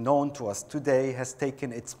antiquity known to us today has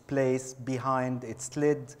taken its place behind its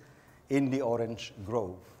lid in the orange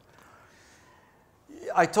grove.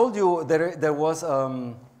 I told you there was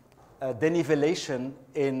a denivellation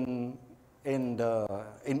in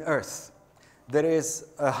Earth. There is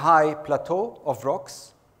a high plateau of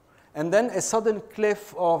rocks, and then a sudden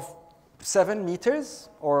cliff of 7 meters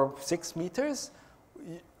or 6 meters.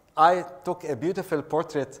 I took a beautiful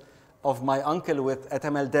portrait of my uncle with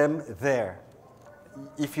Etem Eldem there.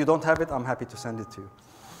 If you don't have it, I'm happy to send it to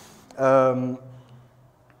you.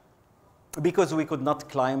 Because we could not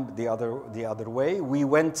climb the other way, we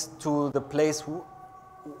went to the place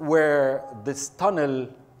where this tunnel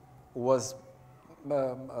was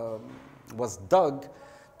dug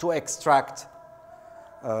to extract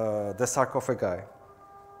the sarcophagi.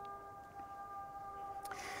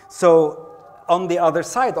 So on the other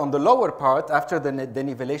side, on the lower part, after the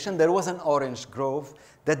denivellation, there was an orange grove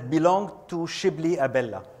that belonged to Shibli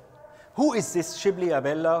Abella. Who is this Shibli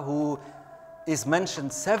Abella who is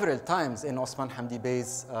mentioned several times in Osman Hamdi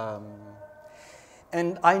Bey's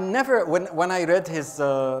and I never, when I read his,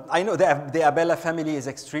 I know the Abella family is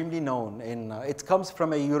extremely known. It comes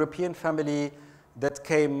from a European family that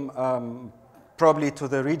came probably to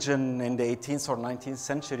the region in the 18th or 19th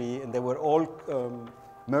century, and they were all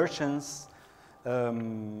merchants,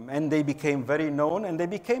 and they became very known, and they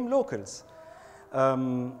became locals.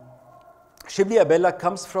 Shibli Abella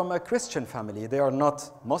comes from a Christian family. They are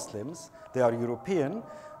not Muslims, they are European,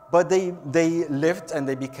 but they lived and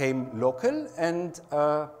they became local. And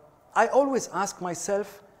I always ask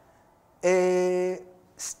myself a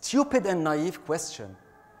stupid and naive question.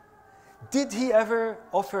 Did he ever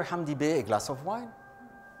offer Hamdi Bey a glass of wine?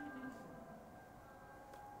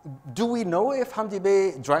 Do we know if Hamdi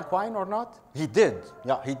Bey drank wine or not? He did.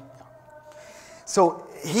 Yeah, So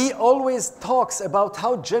he always talks about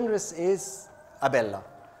how generous is Abella.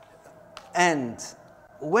 And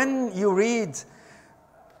when you read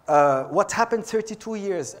what happened 32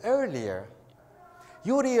 years earlier,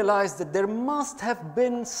 you realize that there must have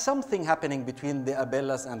been something happening between the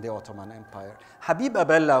Abellas and the Ottoman Empire. Habib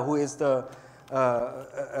Abella, who is the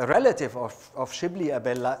a relative of Shibli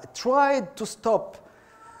Abella, tried to stop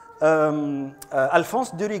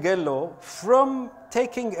Alphonse de Righello from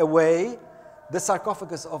taking away the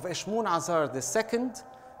sarcophagus of Eshmun Azar II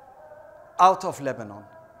out of Lebanon.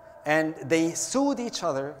 And they sued each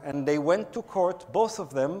other, and they went to court, both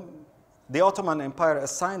of them. The Ottoman Empire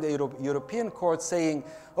assigned a European court saying,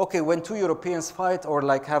 okay, when two Europeans fight or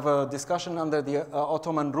like have a discussion under the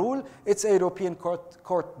Ottoman rule, it's a European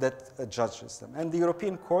court that judges them. And the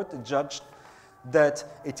European court judged that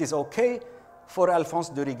it is okay for Alphonse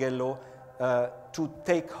de Righello to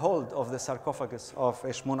take hold of the sarcophagus of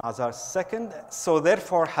Eshmun Azar II. So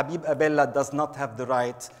therefore, Habib Abella does not have the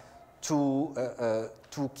right to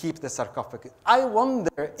keep the sarcophagus. I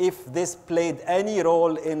wonder if this played any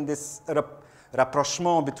role in this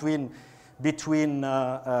rapprochement between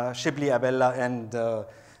Shibli Abella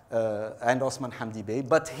and Osman Hamdi Bey.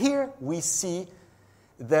 But here we see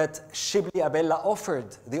that Shibli Abella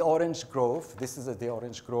offered the orange grove. This is the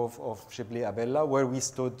orange grove of Shibli Abella, where we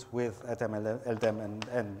stood with Etem Eldem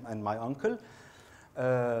and my uncle.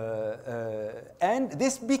 And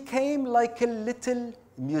this became like a little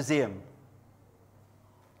museum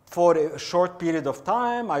for a short period of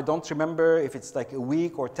time. I don't remember if it's like a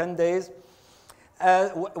week or 10 days.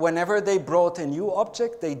 Whenever they brought a new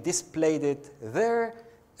object, they displayed it there,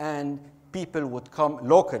 and people would come,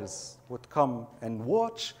 locals would come and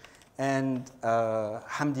watch. And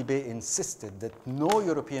Hamdi Bey insisted that no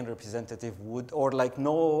European representative would, or like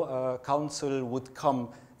no council would come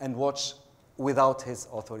and watch without his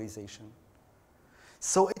authorization.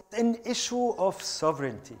 So it's an issue of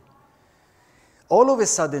sovereignty. All of a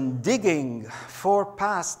sudden, digging for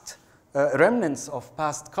past remnants of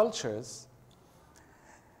past cultures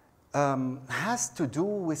has to do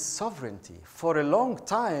with sovereignty. For a long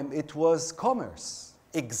time, it was commerce,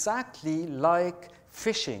 exactly like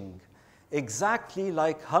fishing, exactly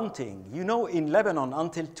like hunting. You know, in Lebanon,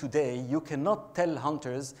 until today, you cannot tell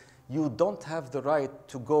hunters you don't have the right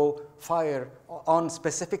to go fire on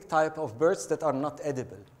specific type of birds that are not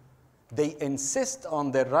edible. They insist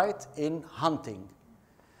on their right in hunting.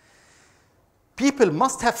 People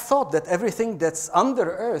must have thought that everything that's under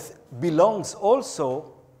earth belongs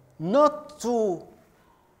also not to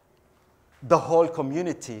the whole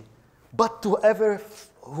community, but to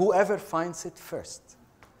whoever finds it first.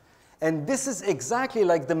 And this is exactly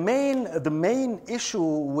like the main issue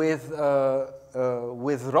with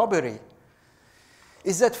robbery,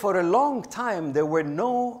 is that for a long time there were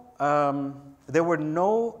no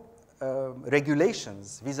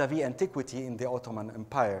regulations vis-a-vis antiquity in the Ottoman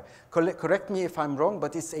Empire. Correct me if I'm wrong,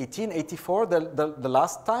 but it's 1884 the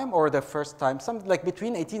last time or the first time? Something like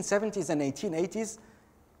between 1870s and 1880s,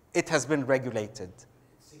 it has been regulated.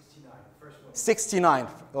 69, first one. 69,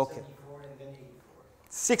 okay. 74 and then 84.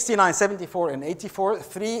 69, 74, and 84,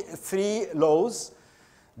 three laws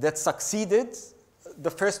that succeeded. The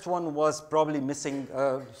first one was probably missing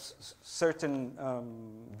certain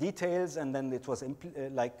details, and then it was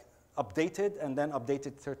updated, and then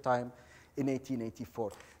updated third time in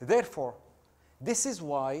 1884. Therefore, this is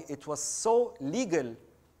why it was so legal.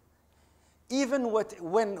 Even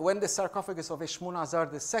when the sarcophagus of Ishmun-Azar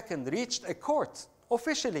II reached a court,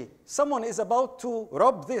 officially, someone is about to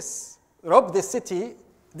rob the city,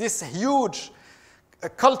 this huge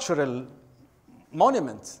cultural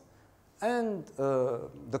monument. And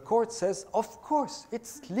the court says, of course,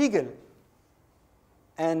 it's legal.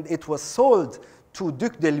 And it was sold to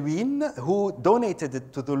Duc de Luynes, who donated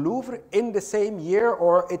it to the Louvre in the same year,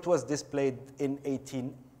 or it was displayed in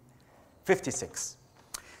 1856.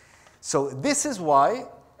 So this is why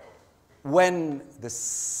when the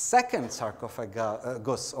second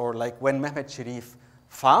sarcophagus, or like when Mehmed Sharif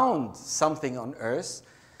found something on earth,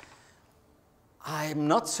 I'm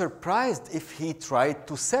not surprised if he tried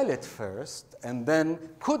to sell it first and then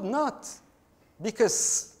could not,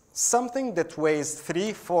 because something that weighs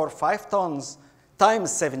 3, 4, 5 tons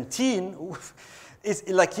times 17 is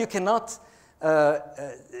like you cannot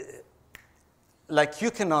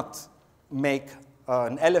make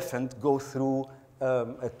an elephant go through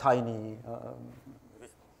a tiny.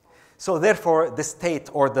 So therefore, the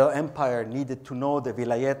state or the empire needed to know, the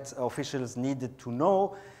vilayet officials needed to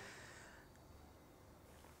know.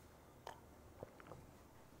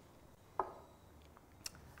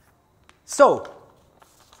 So,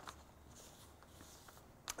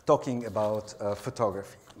 talking about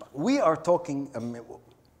photography. We are talking,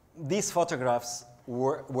 these photographs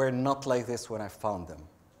were not like this when I found them.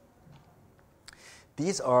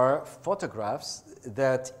 These are photographs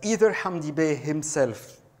that either Hamdi Bey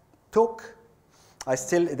himself took.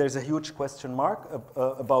 There's a huge question mark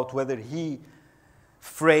about whether he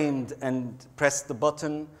framed and pressed the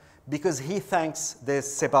button, because he thanks the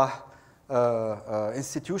Sebah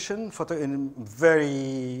institution,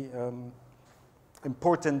 very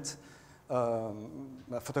important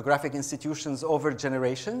photographic institutions over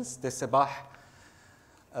generations. The Sebah,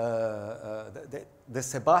 the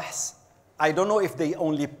Sebahs, I don't know if they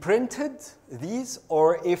only printed these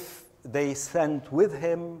or if they sent with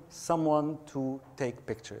him someone to take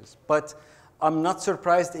pictures. But I'm not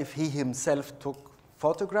surprised if he himself took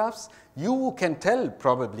photographs. You can tell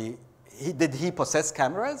probably, did he possess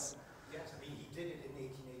cameras? Yes, I mean, he did it in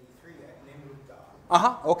 1883 at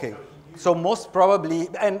Nimrud. Okay. So most probably,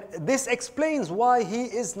 and this explains why he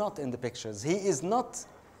is not in the pictures. He is not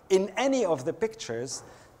in any of the pictures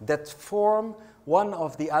that form one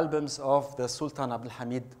of the albums of the Sultan Abdul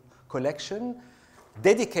Hamid collection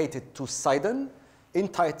dedicated to Sidon,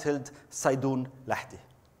 entitled Sidon Lahdi.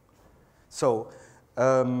 So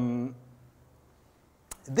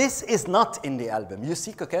this is not in the album. You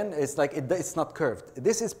see, Koken, it's like it's not curved.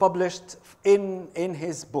 This is published in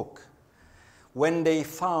his book. When they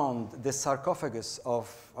found the sarcophagus of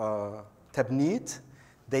Tabnit,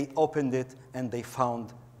 they opened it and they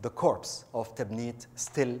found the corpse of Tabnit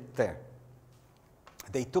still there.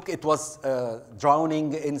 They took it, was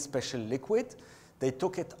drowning in special liquid. They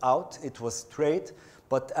took it out. It was straight.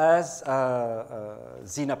 But as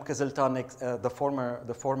Zinab Kızıltan, the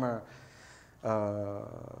former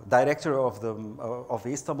director of the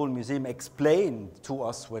Istanbul Museum, explained to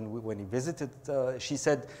us when he visited, she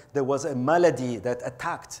said there was a malady that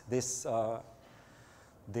attacked this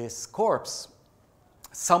corpse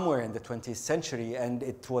somewhere in the 20th century, and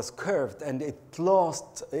it was curved, and it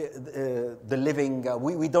lost the living.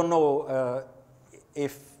 We don't know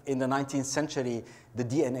if in the 19th century the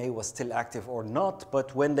DNA was still active or not,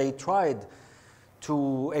 but when they tried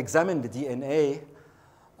to examine the DNA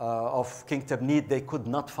of King Tebnid, they could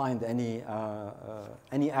not find any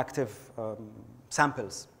active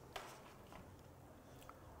samples.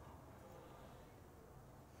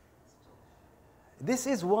 This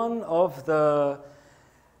is one of the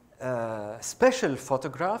special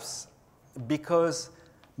photographs because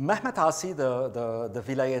Mehmet Asi, the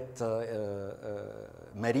Vilayet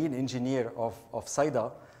marine engineer of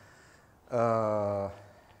Saida,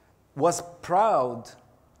 was proud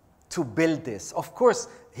to build this. Of course,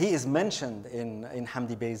 he is mentioned in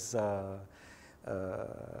Hamdi Bey's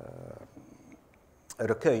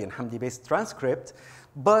recueil, in Hamdi Bey's transcript,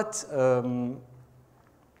 but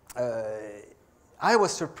I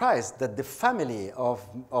was surprised that the family of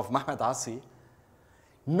Mehmet Asi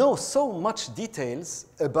know so much details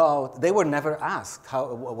about, they were never asked,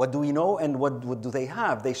 what do we know and what do they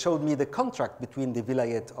have? They showed me the contract between the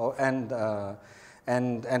Vilayet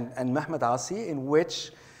and Mehmet Asi, in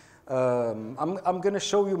which I'm going to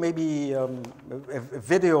show you maybe a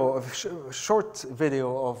short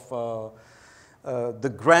video of the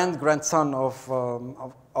grandson of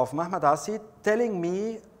Mehmet Asi telling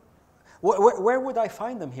me, where would I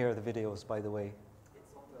find them here, the videos, by the way?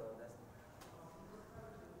 It's on the desk.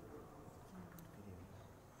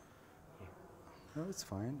 No, it's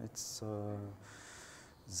fine. It's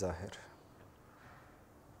Zahir.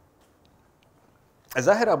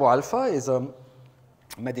 Zahir Abu Alfa is a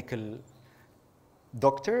medical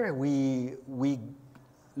doctor. We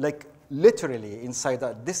like literally inside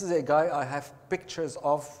that. This is a guy I have pictures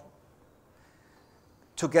of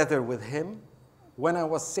together with him when I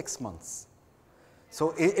was 6 months.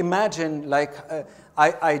 So imagine, like,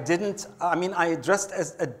 I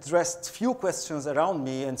addressed few questions around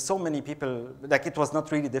me, and so many people, like, it was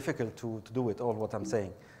not really difficult to do it all what I'm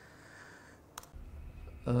saying.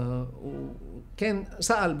 كان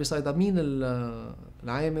سأل بصيدا مين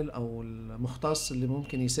العامل أو المختص اللي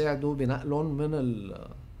ممكن يساعده بنقلهم من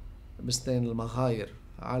بستان المغاير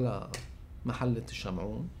على محلة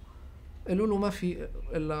الشمعون. قالوا له ما في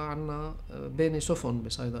إلا عنا باني سفن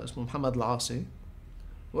بصيدا اسمه محمد العاصي،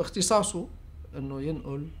 واختصاصه إنه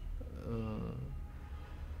ينقل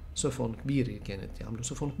سفن كبيرة. كانت يعملوا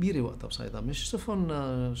سفن كبيرة وقتها بصيدا، مش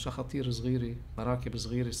سفن شخاطير صغيرة، مراكب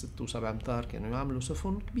صغيرة 6 و7 أمتار، كانوا يعملوا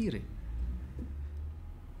سفن كبيرة.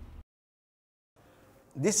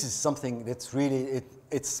 This is something that's really,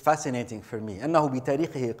 it's fascinating for me. أنه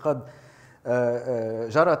بتاريخه قد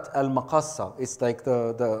جرت المقاصة. It's like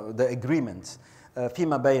the agreement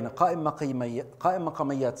فيما بين قائم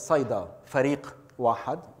مقامية صيدا فريق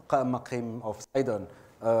واحد، قائم مقيم of Sidon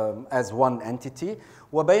as one entity،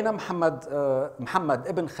 وبين محمد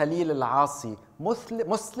ابن خليل العاصي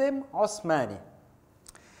مسلم عثماني.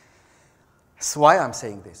 That's why I'm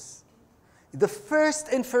saying this. The first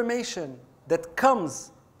information that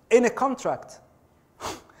comes in a contract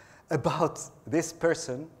about this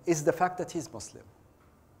person is the fact that he's Muslim.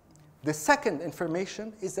 The second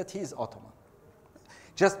information is that he is Ottoman.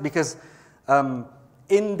 Just because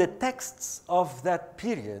in the texts of that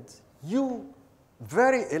period, you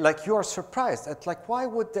are surprised at, like, why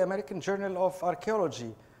would the American Journal of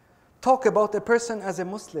Archaeology talk about a person as a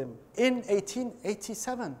Muslim in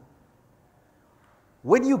 1887?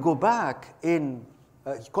 When you go back in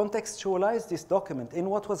contextualize this document in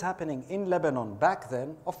what was happening in Lebanon back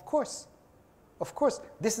then, of course,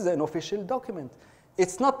 this is an official document.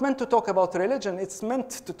 It's not meant to talk about religion. It's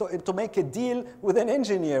meant to make a deal with an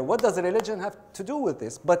engineer. What does religion have to do with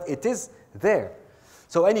this? But it is there.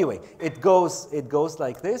 So anyway, it goes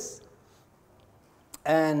like this,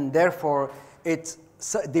 and therefore it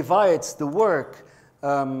divides the work.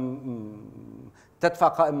 تدفع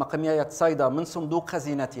قائم مقامية صيدا من صندوق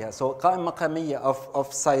خزينتها. So قائم مقامية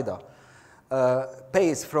of Saida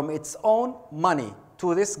pays from its own money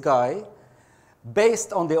to this guy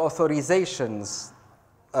based on the authorizations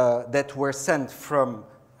that were sent from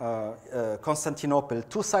Constantinople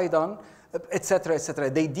to Sidon, etc.,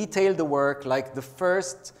 etc. They detail the work, like the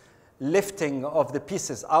first lifting of the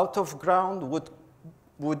pieces out of ground would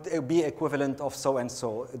be equivalent of so and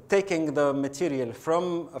so. Taking the material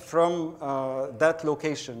from that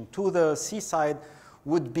location to the seaside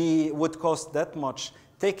would cost that much.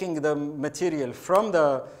 Taking the material from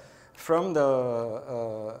the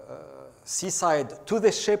seaside to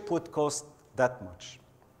the ship would cost that much.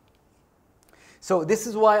 So this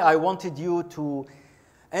is why I wanted you to,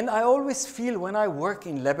 and I always feel when I work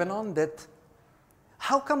in Lebanon that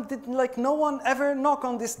how come did no one ever knock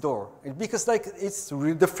on this door? Because it's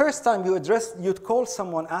the first time you'd call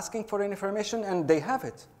someone asking for information and they have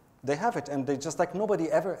it. They have it, and they just like nobody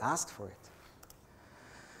ever asked for it.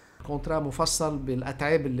 كونترا مفصل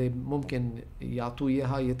بالأتعاب اللي ممكن يعطوه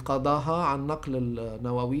إياها يتقاضاها عن نقل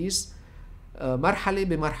النواويس مرحلة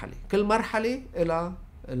بمرحلة. كل مرحلة إلى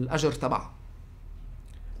الأجر تبعها.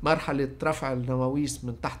 مرحلة رفع النواويس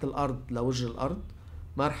من تحت الأرض لوجه الأرض،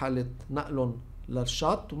 مرحلة نقلهم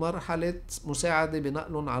للشط، ومرحلة مساعدة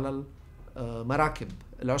بنقلهم على المراكب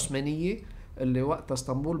العثمانية اللي وقت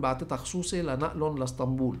اسطنبول بعتتها خصوصي لنقلهم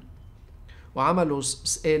لاسطنبول. وعملوا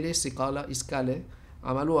سقالة إسكالة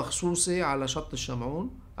عملوها خصوصي على شط الشمعون،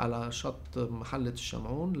 على شط محلة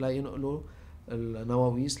الشمعون لينقلوا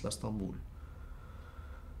النواويس لاسطنبول.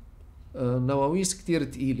 نواويس كتير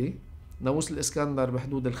تقيلة. ناموس الإسكندر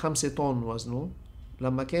بحدود 5 طن وزنه.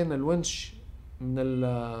 لما كان الونش من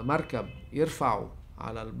المركب يرفعوا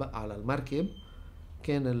على المركب،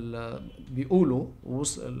 كان بيقولوا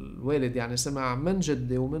الوالد يعني سمع من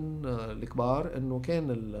جدي ومن الكبار انه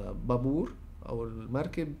كان البابور او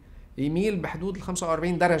المركب يميل بحدود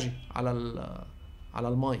 45 درجة على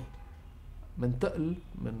الماء من تقل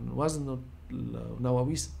من وزن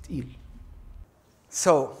النواويس الثقيل.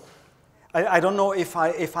 So I don't know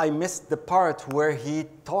if I missed the part where he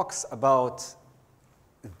talks about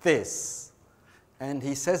this and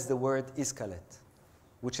he says the word iskalet,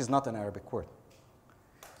 which is not an Arabic word.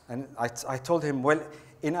 And I told him, well,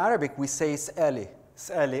 in Arabic we say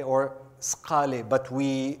s'ali or s'qali, but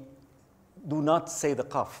we do not say the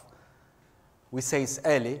qaf. We say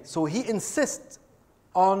s'ali. So he insists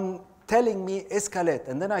on telling me iskalet.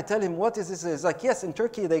 And then I tell him, what is this? He's like, yes, in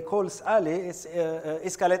Turkey they call s'ali, it's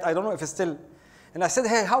iskalet. I don't know if it's still. And I said,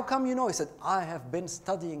 hey, how come you know? He said, I have been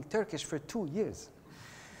studying Turkish for 2 years.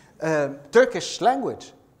 Turkish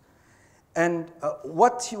language. And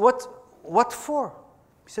what for?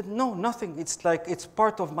 He said, no, nothing. It's like it's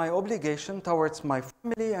part of my obligation towards my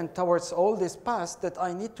family and towards all this past that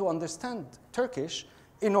I need to understand Turkish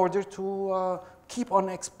in order to keep on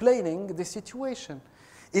explaining the situation.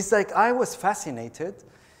 It's like I was fascinated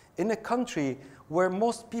in a country where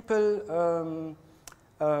most people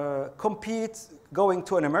compete going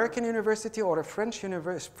to an American university or a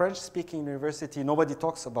French-speaking university. Nobody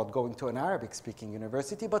talks about going to an Arabic-speaking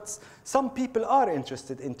university, but some people are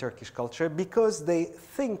interested in Turkish culture because they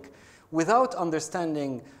think without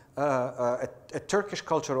understanding a Turkish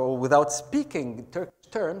culture or without speaking Turkish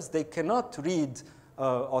terms, they cannot read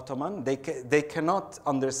Ottoman, they cannot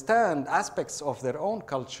understand aspects of their own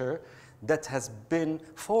culture that has been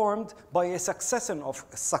formed by a succession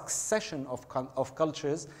of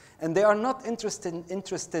cultures, and they are not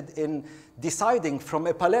interested in deciding from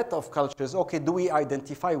a palette of cultures, okay, do we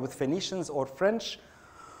identify with Phoenicians or French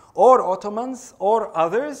or Ottomans or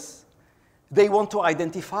others? They want to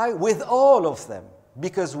identify with all of them,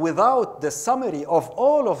 because without the summary of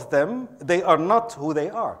all of them, they are not who they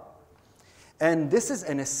are. And this is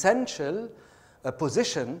an essential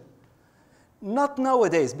position. Not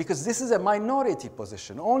nowadays, because this is a minority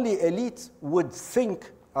position. Only elites would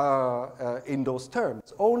think in those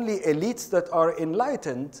terms. Only elites that are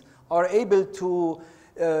enlightened are able to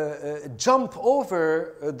jump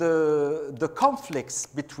over the conflicts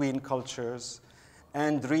between cultures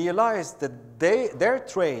and realize that their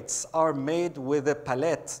traits are made with a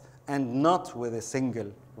palette and not with a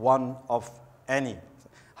single one of any.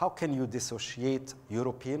 How can you dissociate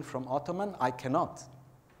European from Ottoman? I cannot.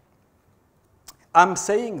 I'm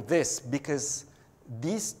saying this because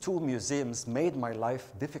these two museums made my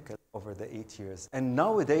life difficult over the 8 years. And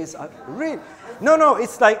nowadays,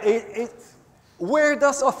 it's like, where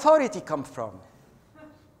does authority come from?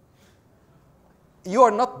 You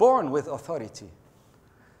are not born with authority.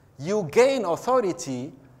 You gain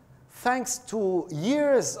authority thanks to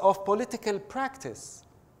years of political practice.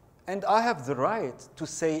 And I have the right to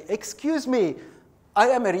say, excuse me, I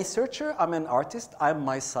am a researcher, I'm an artist,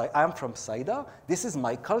 I'm from Saida, this is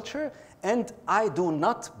my culture, and I do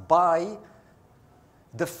not buy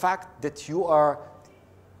the fact that you are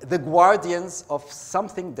the guardians of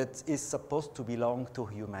something that is supposed to belong to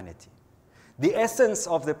humanity. The essence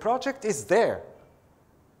of the project is there.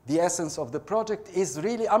 The essence of the project is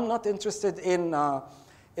really, I'm not interested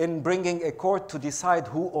in bringing a court to decide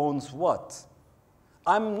who owns what.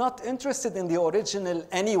 I'm not interested in the original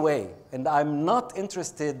anyway, and I'm not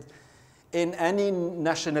interested in any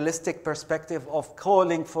nationalistic perspective of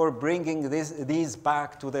calling for bringing these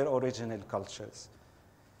back to their original cultures.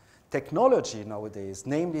 Technology nowadays,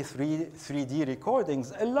 namely 3D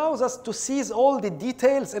recordings, allows us to seize all the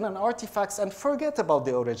details in an artifact and forget about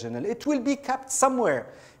the original. It will be kept somewhere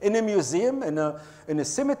in a museum, in a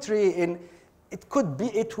cemetery,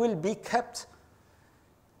 it will be kept.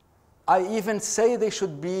 I even say they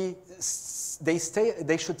should be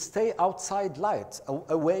they should stay outside light,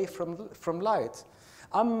 away from light.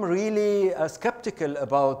 I'm really skeptical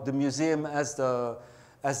about the museum as the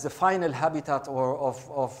final habitat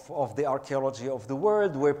of the archaeology of the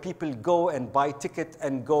world, where people go and buy ticket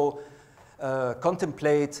and go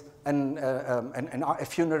contemplate a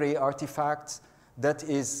funerary artifact that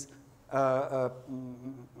is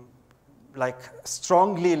like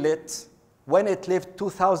strongly lit when it lived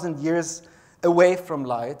 2,000 years away from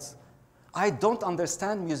light. I don't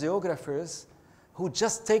understand museographers who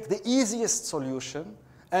just take the easiest solution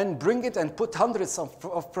and bring it and put hundreds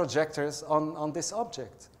of projectors on this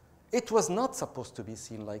object. It was not supposed to be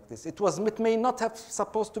seen like this. It may not have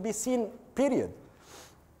supposed to be seen, period.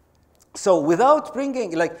 So without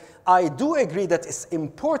bringing, like, I do agree that it's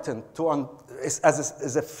important to,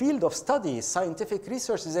 as a field of study, scientific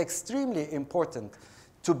research is extremely important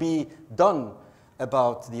to be done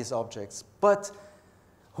about these objects. But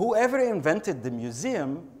whoever invented the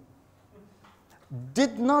museum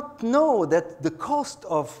did not know that the cost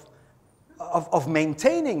of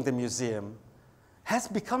maintaining the museum has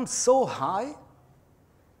become so high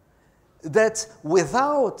that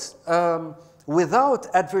without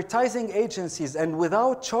advertising agencies and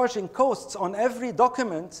without charging costs on every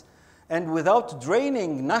document and without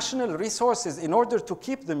draining national resources in order to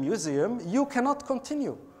keep the museum, you cannot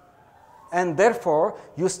continue. And therefore,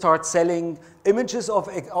 you start selling images of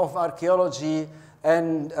archaeology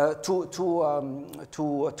and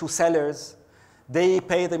to sellers. They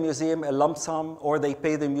pay the museum a lump sum, or they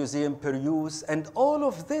pay the museum per use. And all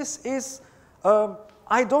of this is,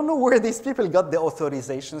 I don't know where these people got the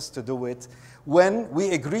authorizations to do it, when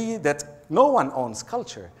we agree that no one owns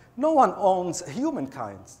culture. No one owns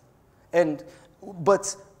humankind.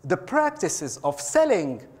 But the practices of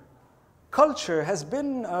selling culture has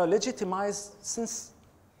been legitimized since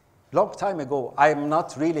a long time ago. I'm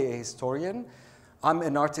not really a historian. I'm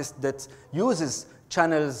an artist that uses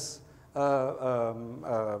channels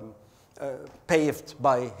paved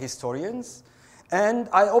by historians, and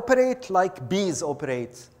I operate like bees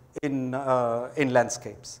operate in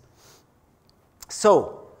landscapes.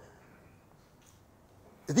 So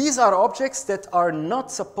these are objects that are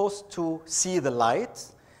not supposed to see the light,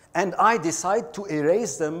 and I decide to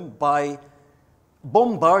erase them by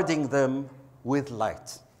bombarding them with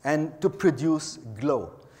light and to produce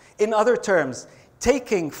glow. In other terms,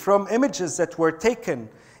 taking from images that were taken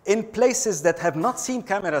in places that have not seen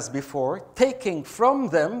cameras before, taking from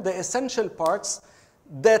them the essential parts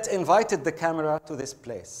that invited the camera to this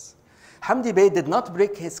place. Hamdi Bey did not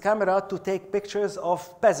bring his camera to take pictures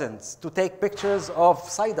of peasants, to take pictures of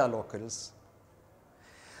Saida locals.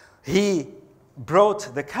 He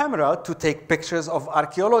brought the camera to take pictures of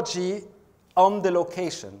archaeology on the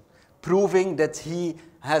location, proving that he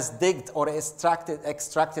has digged or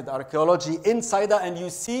extracted archaeology in Saida, and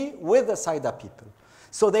you see with the Saida people.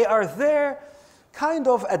 So they are there, kind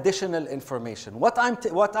of additional information. What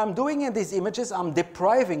I'm doing in these images, I'm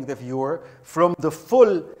depriving the viewer from the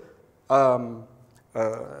full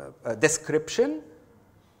description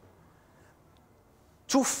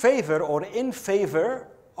to favor or in favor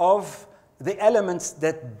of the elements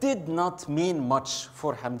that did not mean much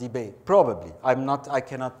for Hamdi Bey. Probably, I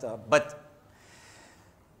cannot, but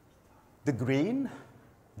the green,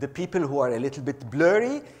 the people who are a little bit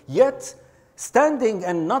blurry, yet standing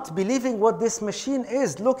and not believing what this machine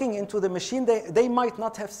is, looking into the machine, they might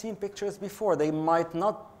not have seen pictures before. They might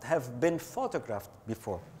not have been photographed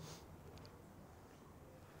before.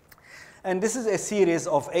 And this is a series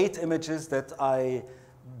of 8 images that I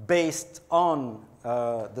based on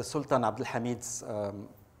the Sultan Abdul Hamid's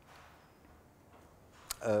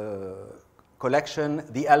collection,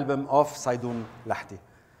 the album of Sidon Lahti.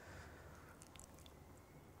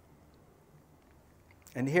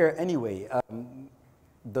 And here, anyway,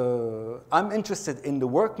 I'm interested in the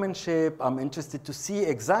workmanship. I'm interested to see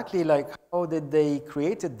exactly like how did they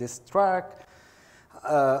created this track,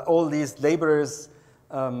 all these laborers.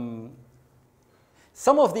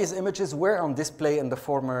 Some of these images were on display in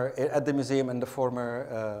at the museum in the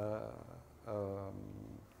former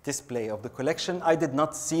display of the collection. I did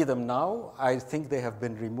not see them now. I think they have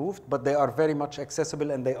been removed, but they are very much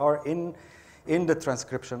accessible, and they are in the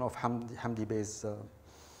transcription of Hamdi Bey's.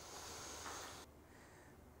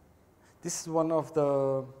 This is one of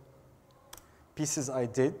the pieces I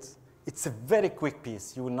did. It's a very quick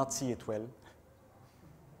piece. You will not see it well.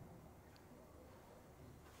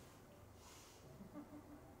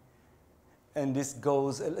 And this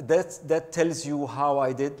goes, that tells you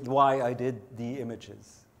why I did the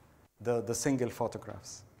images, the single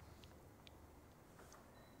photographs.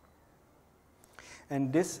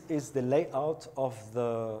 And this is the layout of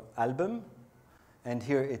the album. And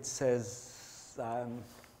here it says,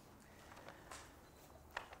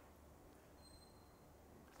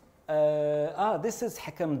 this is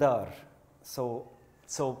Hakamdar. So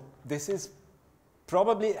this is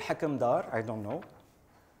probably Hakamdar, I don't know.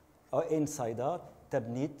 In Saida,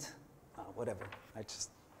 Tabnit, whatever.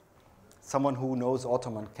 Someone who knows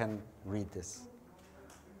Ottoman can read this.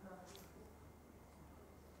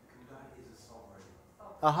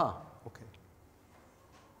 Aha, okay.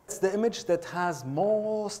 It's the image that has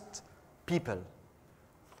most people.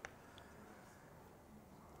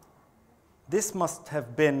 This must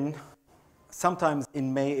have been sometimes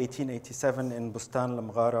in May 1887 in Bustan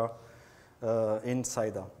al-Mghara in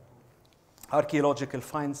Saida. Archaeological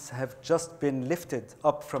finds have just been lifted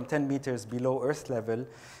up from 10 meters below earth level.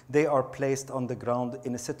 They are placed on the ground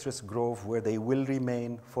in a citrus grove where they will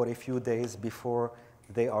remain for a few days before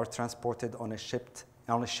they are transported on a ship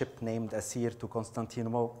named Asir to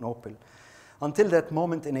Constantinople. Until that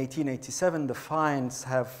moment in 1887, the finds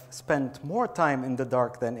have spent more time in the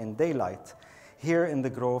dark than in daylight. Here in the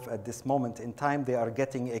grove, at this moment in time, they are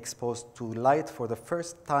getting exposed to light for the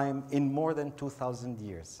first time in more than 2,000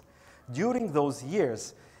 years. During those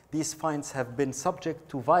years, these finds have been subject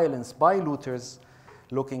to violence by looters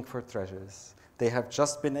looking for treasures. They have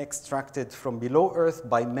just been extracted from below earth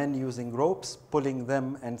by men using ropes, pulling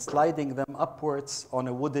them and sliding them upwards on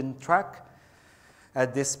a wooden track.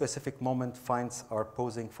 At this specific moment, finds are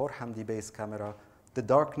posing for Hamdi Bey's camera. The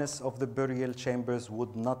darkness of the burial chambers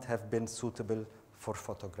would not have been suitable for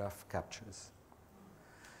photograph captures.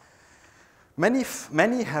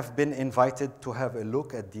 Many have been invited to have a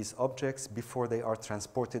look at these objects before they are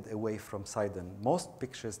transported away from Sidon. Most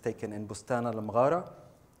pictures taken in Bustan al-Mghara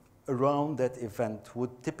around that event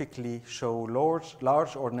would typically show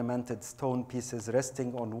large ornamented stone pieces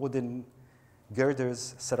resting on wooden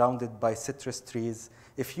girders surrounded by citrus trees.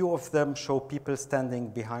 A few of them show people standing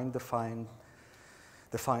behind the finds.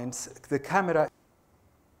 The camera,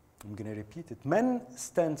 I'm going to repeat it. Men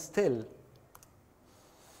stand still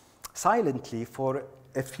silently for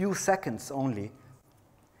a few seconds only.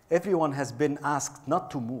 Everyone has been asked not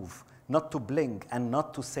to move, not to blink, and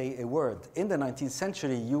not to say a word. In the 19th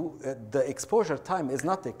century, the exposure time is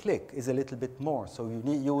not a click, is a little bit more. So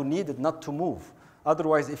you needed not to move.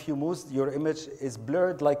 Otherwise, if you move, your image is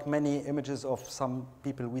blurred like many images of some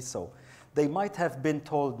people we saw. They might have been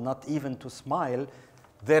told not even to smile.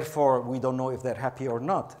 Therefore, we don't know if they're happy or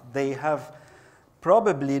not. They have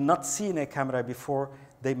probably not seen a camera before.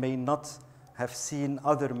 They may not have seen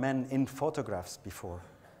other men in photographs before.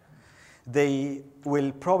 They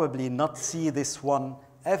will probably not see this one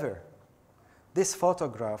ever. This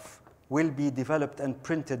photograph will be developed and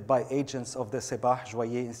printed by agents of the Sebah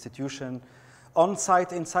Joyer institution on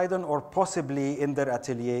site in Sidon or possibly in their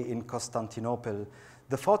atelier in Constantinople.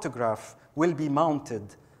 The photograph will be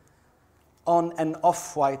mounted on an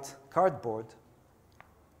off-white cardboard.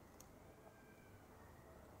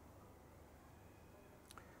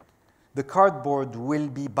 The cardboard will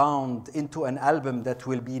be bound into an album that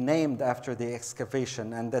will be named after the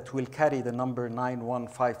excavation and that will carry the number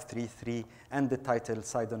 91533 and the title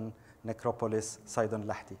Sidon Necropolis, Sidon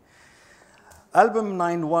Lahti. Album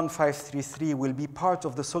 91533 will be part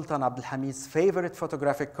of the Sultan Abdul Hamid's favorite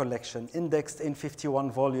photographic collection, indexed in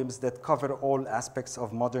 51 volumes that cover all aspects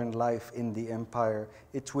of modern life in the empire.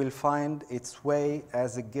 It will find its way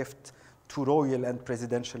as a gift to royal and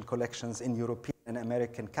presidential collections in European and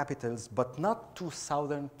American capitals, but not to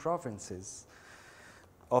southern provinces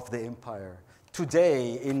of the empire.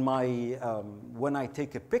 Today, when I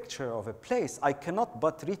take a picture of a place, I cannot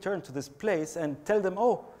but return to this place and tell them,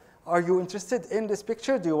 oh, are you interested in this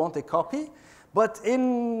picture? Do you want a copy? But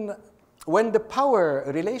when the power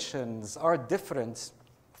relations are different,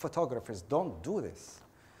 photographers don't do this.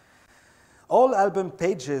 All album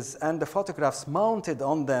pages and the photographs mounted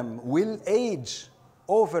on them will age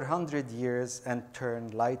over 100 years and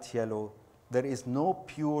turn light yellow. There is no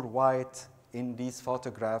pure white in these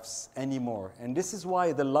photographs anymore. And this is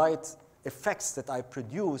why the light effects that I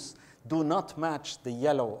produce do not match the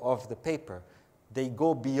yellow of the paper. They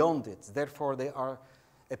go beyond it. Therefore, they are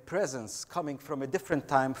a presence coming from a different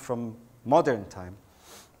time, from modern time.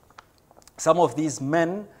 Some of these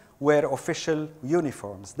men wear official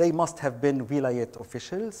uniforms. They must have been Vilayet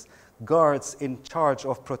officials, guards in charge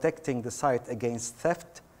of protecting the site against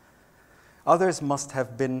theft. Others must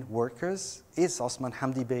have been workers. Is Osman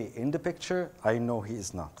Hamdi Bey in the picture? I know he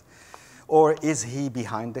is not. Or is he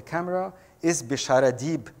behind the camera? Is Bishar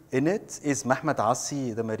Adib in it? Is Mahmoud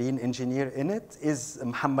Asi, the marine engineer, in it? Is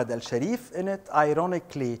Muhammad al-Sharif in it?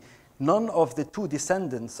 Ironically, none of the two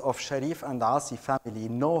descendants of Sharif and Asi family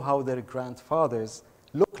know how their grandfathers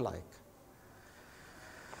look like.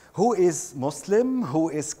 Who is Muslim? Who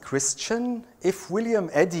is Christian? If William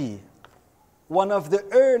Eddy, one of the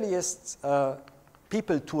earliest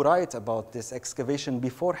people to write about this excavation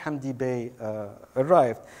before Hamdi Bey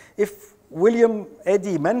arrived, if William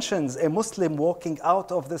Eddy mentions a Muslim walking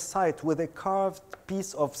out of the site with a carved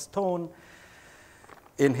piece of stone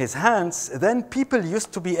in his hands, then people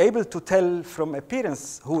used to be able to tell from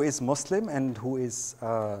appearance who is Muslim and who is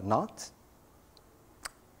not.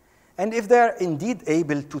 And if they're indeed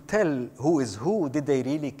able to tell who is who, did they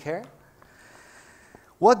really care?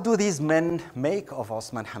 What do these men make of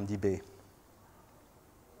Osman Hamdi Bey?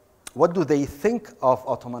 What do they think of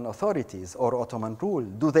Ottoman authorities or Ottoman rule?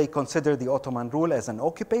 Do they consider the Ottoman rule as an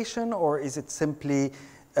occupation, or is it simply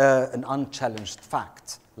an unchallenged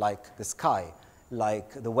fact, like the sky,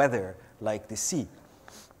 like the weather, like the sea?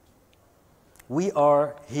 We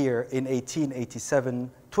are here in 1887,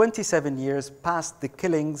 27 years past the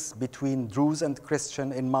killings between Druze and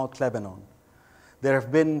Christian in Mount Lebanon. There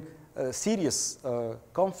have been serious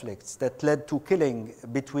conflicts that led to killing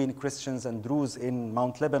between Christians and Druze in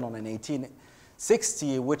Mount Lebanon in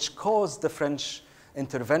 1860, which caused the French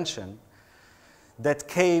intervention that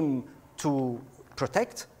came to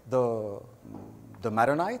protect the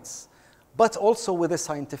Maronites, but also with a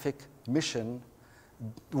scientific mission,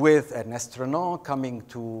 with Ernest Renan coming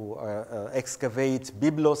to excavate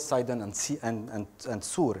Byblos, Sidon, and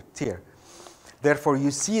Sur, Tyr. Therefore, you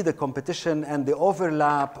see the competition and the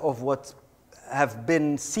overlap of what have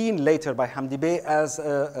been seen later by Hamdi Bey as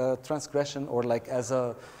a transgression, or like as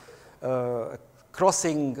a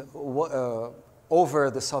crossing over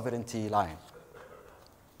the sovereignty line.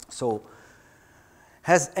 So,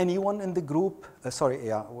 has anyone in the group, I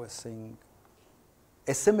was saying,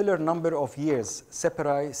 a similar number of years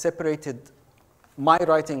separated my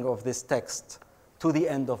writing of this text to the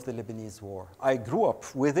end of the Lebanese war? I grew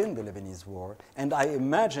up within the Lebanese war, and I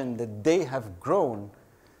imagine that they have grown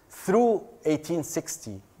through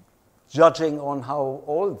 1860, judging on how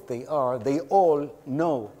old they are. They all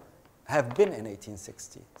have been in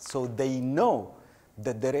 1860. So they know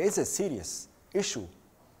that there is a serious issue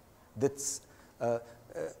that's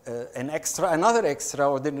another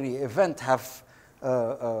extraordinary event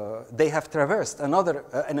they have traversed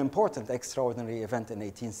an important extraordinary event in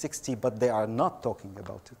 1860, but they are not talking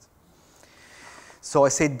about it. So I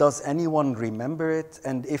say, does anyone remember it?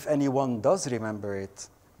 And if anyone does remember,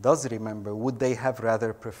 would they have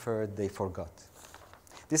rather preferred they forgot?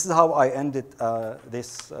 This is how I ended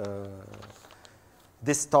this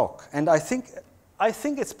talk. And I think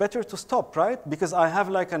it's better to stop, right? Because I have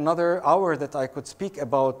like another hour that I could speak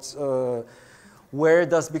about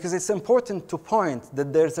because it's important to point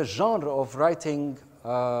that there's a genre of writing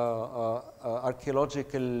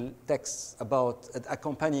archaeological texts about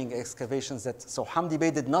accompanying excavations so Hamdi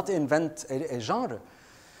Bey did not invent a genre.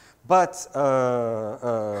 But,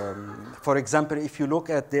 for example, if you look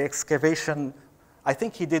at the excavation, I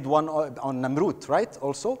think he did one on Namrut, right,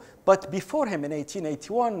 also? But before him, in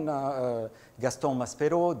 1881, Gaston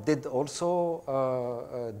Maspero did also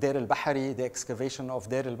Deir el-Bahari, the excavation of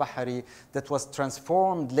Deir el-Bahari, that was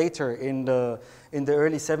transformed later in the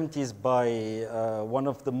early 70s by one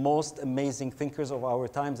of the most amazing thinkers of our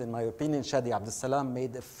times, in my opinion. Shadi Abdel Salam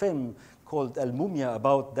made a film called Al-Mumia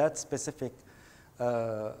about that specific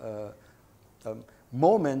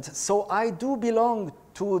moment. So I do belong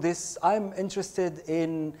to this. I'm interested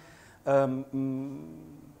in,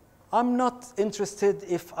 I'm not interested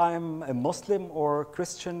if I'm a Muslim or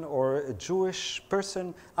Christian or a Jewish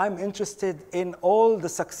person. I'm interested in all the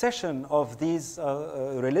succession of these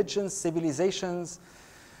religions, civilizations.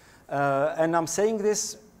 And I'm saying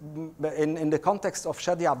this in the context of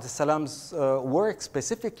Shadi Abdel Salam's work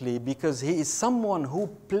specifically, because he is someone who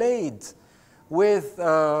played with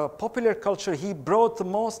popular culture. He brought the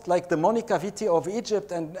most, like the Monica Vitti of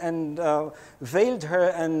Egypt, and veiled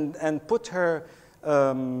her and put her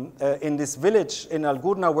in this village in Al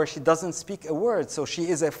Ghurna where she doesn't speak a word. So she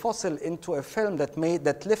is a fossil into a film that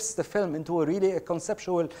lifts the film into a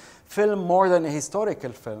conceptual film more than a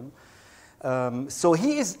historical film. So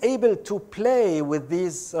he is able to play with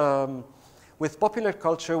these, with popular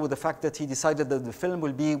culture, with the fact that he decided that the film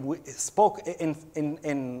will be spoke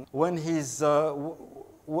in when his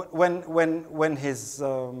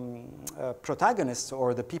protagonists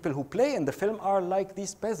or the people who play in the film are like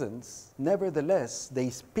these peasants. Nevertheless,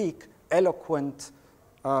 they speak eloquent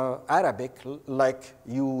Arabic like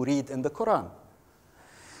you read in the Quran.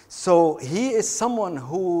 So he is someone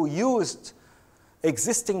who used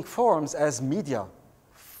existing forms as media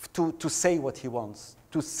to say what he wants,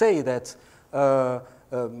 to say that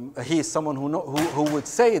he is someone who would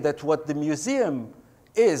say that what the museum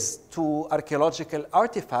is to archaeological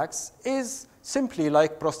artifacts is simply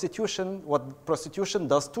like prostitution, what prostitution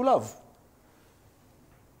does to love.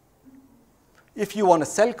 If you want to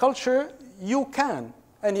sell culture, you can.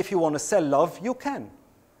 And if you want to sell love, you can.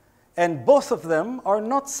 And both of them are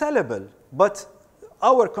not sellable. But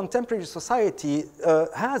our contemporary society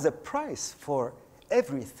has a price for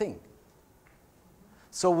everything.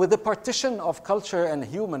 So with the partition of culture and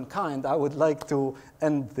humankind, I would like to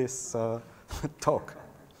end this talk.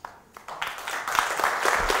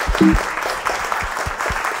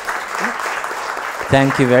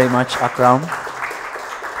 Thank you very much, Akram.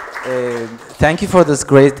 Thank you for this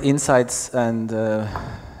great insights and a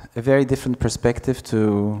very different perspective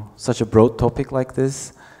to such a broad topic like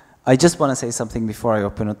this. I just want to say something before I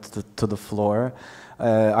open it to the floor.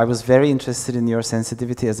 I was very interested in your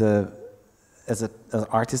sensitivity as an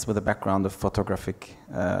artist with a background of photographic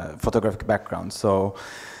background. So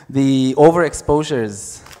the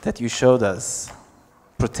overexposures that you showed us,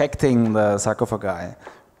 protecting the sarcophagi,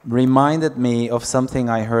 reminded me of something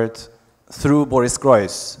I heard through Boris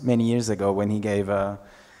Groys many years ago when he gave a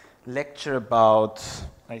lecture about,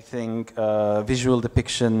 I think, visual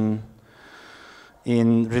depiction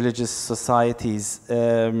in religious societies.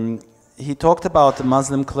 He talked about a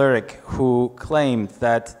Muslim cleric who claimed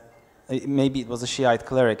that, maybe it was a Shiite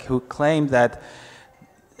cleric, who claimed that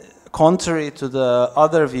contrary to the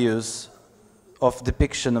other views of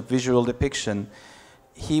depiction, of visual depiction,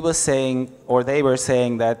 he was saying, or they were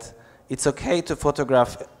saying, that it's okay to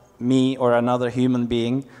photograph me or another human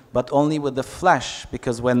being, but only with the flesh,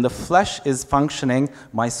 because when the flesh is functioning,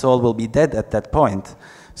 my soul will be dead at that point.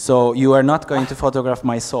 So you are not going to photograph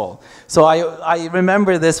my soul. So I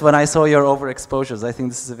remember this when I saw your overexposures. I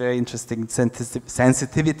think this is a very interesting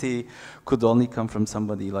sensitivity, could only come from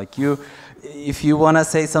somebody like you. If you want to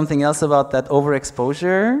say something else about that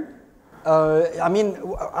overexposure? I mean,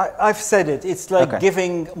 I've said it. It's like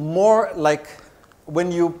giving more, like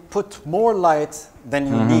when you put more light than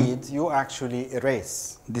you need, you actually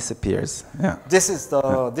erase. Disappears. Yeah. This is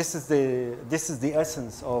the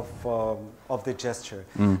essence of the gesture.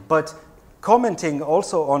 But commenting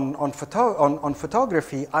also on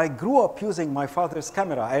photography, I grew up using my father's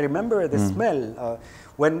camera. I remember the smell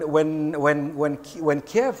when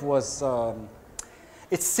Kiev was.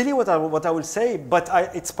 It's silly what I will say, but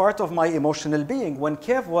it's part of my emotional being. When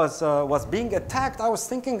Kiev was being attacked, I was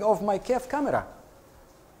thinking of my Kiev camera.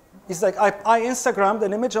 It's like I Instagrammed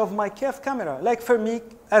an image of my Kiev camera. Like for me,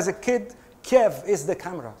 as a kid, Kiev is the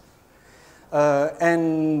camera.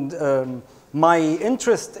 My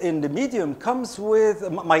interest in the medium comes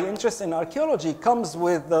with, my interest in archaeology comes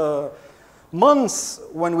with months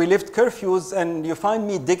when we lived curfews and you find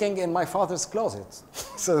me digging in my father's closet.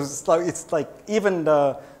 So it's like even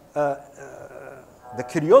the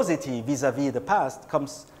curiosity vis-a-vis the past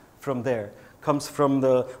comes from there, comes from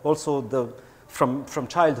from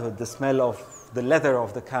childhood, the smell of the leather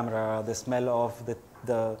of the camera, the smell of the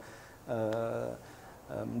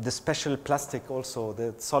special plastic also,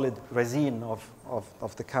 the solid resin of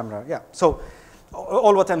the camera. Yeah. So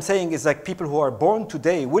all what I'm saying is like people who are born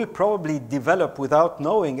today will probably develop without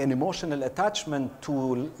knowing an emotional attachment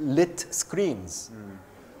to lit screens.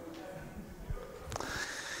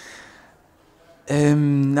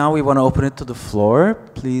 Now we want to open it to the floor.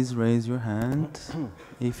 Please raise your hand.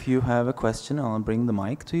 If you have a question, I'll bring the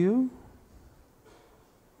mic to you.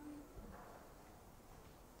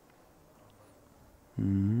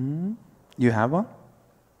 You have one?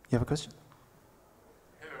 You have a question?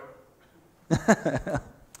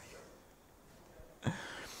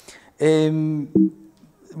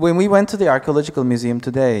 When we went to the Archaeological Museum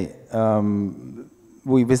today,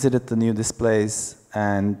 we visited the new displays,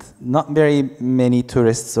 and not very many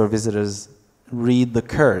tourists or visitors read the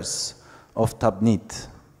curse of Tabnit.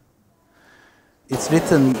 It's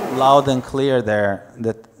written loud and clear there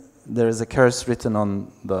that there is a curse written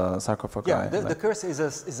on the sarcophagi. Yeah, the curse is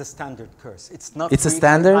a standard curse. It's not. It's a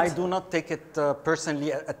standard. I do not take it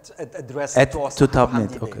personally addressed to Osman Tabnit.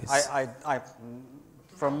 Hamdi Bey. Okay. I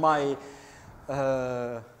from my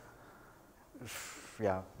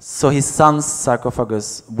yeah. So his son's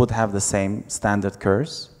sarcophagus would have the same standard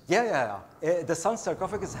curse? Yeah. The son's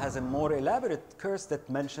sarcophagus has a more elaborate curse that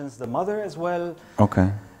mentions the mother as well.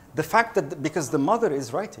 Okay. The fact that, because the mother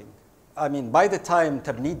is writing, I mean, by the time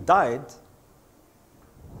Tabnit died,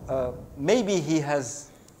 maybe he has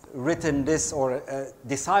written this or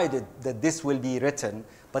decided that this will be written,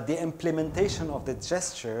 but the implementation of the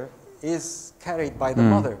gesture is carried by the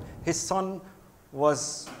mother. His son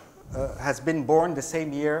has been born the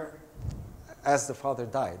same year as the father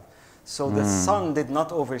died. So the son did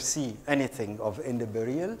not oversee anything in the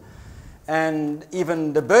burial. And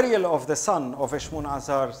even the burial of the son of Eshmun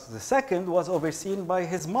Azar II was overseen by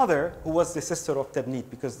his mother, who was the sister of Tabnit,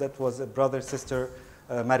 because that was a brother-sister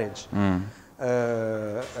marriage.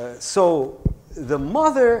 So the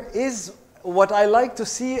mother is what I like to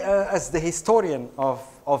see as the historian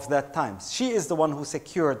of that time. She is the one who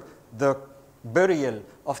secured the burial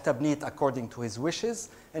of Tabnit according to his wishes,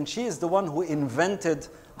 and she is the one who invented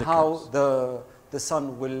how the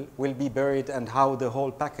son will be buried and how the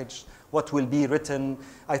whole package, what will be written.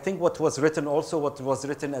 I think what was written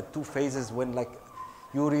at 2 phases, when like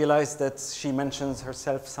you realize that she mentions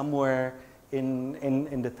herself somewhere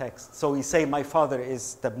in the text. So we say, my father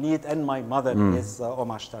is Tabnit and my mother is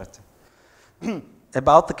Omashtarti.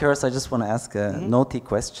 About the curse, I just want to ask a naughty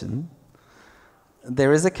question.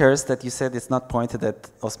 There is a curse that you said it's not pointed at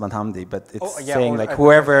Osman Hamdi, but it's saying like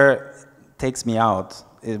whoever takes me out,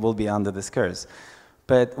 it will be under this curse.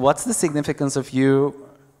 But what's the significance of you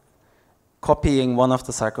copying one of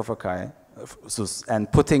the sarcophagi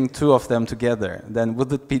and putting 2 of them together? Then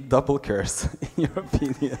would it be double curse, in your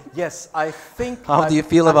opinion? Yes, I think... How do you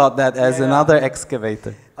feel about that as another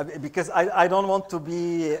excavator? Because I don't want to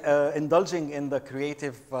be indulging in the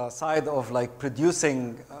creative side of like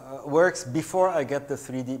producing works before I get the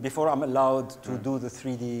 3D, before I'm allowed to do the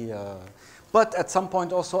 3D. But at some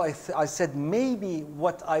point also I said maybe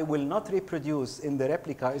what I will not reproduce in the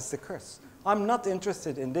replica is the curse. I'm not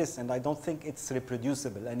interested in this, and I don't think it's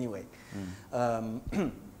reproducible anyway.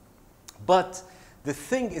 But the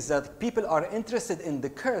thing is that people are interested in the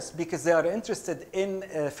curse because they are interested in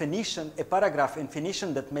a paragraph in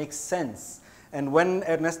Phoenician that makes sense. And when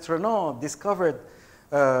Ernest Renan discovered,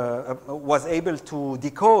 was able to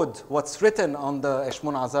decode what's written on the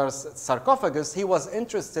Eshmun Azar's sarcophagus, he was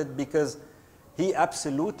interested because he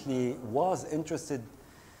absolutely was interested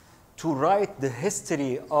to write the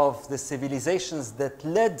history of the civilizations that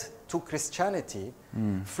led to Christianity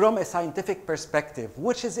from a scientific perspective,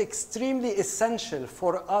 which is extremely essential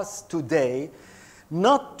for us today,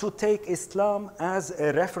 not to take Islam as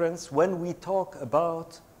a reference when we talk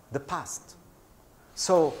about the past.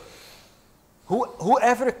 So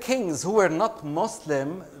whoever kings who were not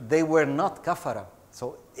Muslim, they were not kafara.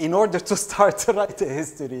 So in order to start to write a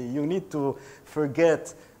history, you need to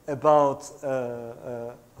forget about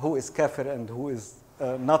who is kafir and who is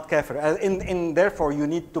not kafir. And therefore, you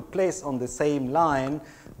need to place on the same line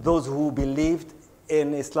those who believed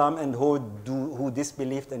in Islam and who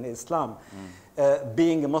disbelieved in Islam.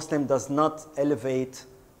 Being a Muslim does not elevate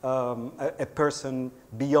a person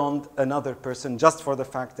beyond another person just for the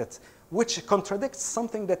fact that, which contradicts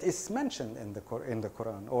something that is mentioned in the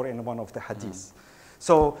Quran or in one of the hadiths.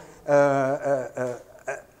 So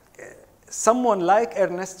someone like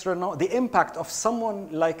Ernest Renan, the impact of someone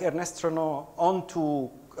like Ernest Renan onto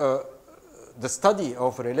the study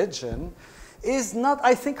of religion is not,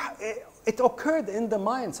 I think, it occurred in the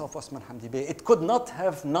minds of Osman Hamdi Bey. It could not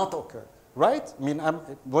have not occurred, right? I mean,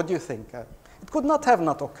 what do you think? It could not have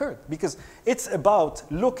not occurred because it's about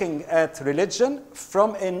looking at religion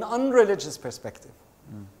from an unreligious perspective.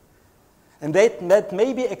 And that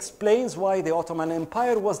maybe explains why the Ottoman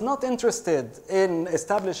Empire was not interested in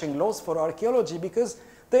establishing laws for archaeology, because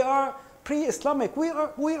they are pre-Islamic. We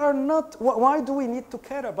are not, why do we need to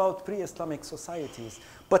care about pre-Islamic societies?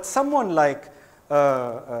 But someone like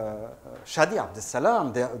Shadi Abdus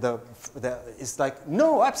Salam is like,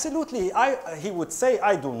 no, absolutely. He would say,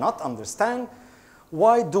 I do not understand.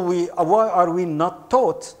 Why are we not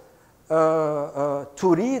taught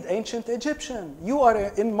to read ancient Egyptian? You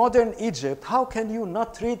are in modern Egypt. How can you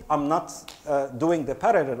not read? I'm not doing the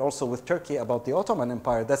parallel also with Turkey about the Ottoman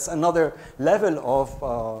Empire. That's another level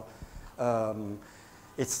of,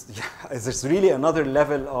 there's really another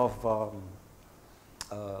level of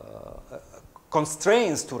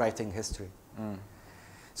constraints to writing history.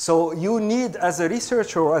 So you need, as a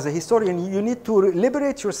researcher or as a historian, you need to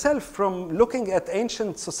liberate yourself from looking at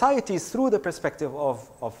ancient societies through the perspective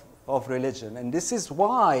of religion. And this is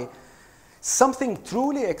why something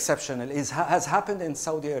truly exceptional has happened in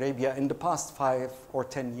Saudi Arabia in the past 5 or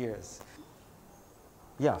 10 years.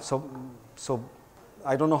 Yeah, so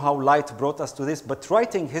I don't know how light brought us to this, but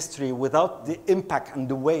writing history without the impact and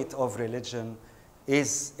the weight of religion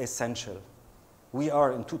is essential. We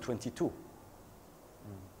are in 222.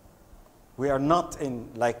 We are not in,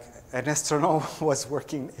 like Ernest Renan was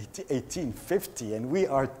working 1850, and we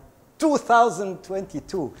are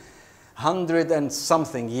 2022, 100 and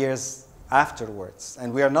something years afterwards,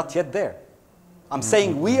 and we are not yet there. I'm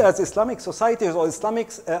saying we as Islamic societies or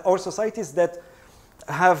or societies that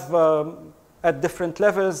have at different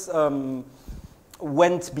levels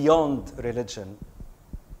went beyond religion.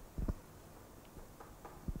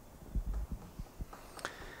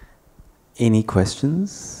 Any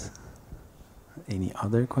questions? Any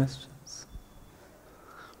other questions?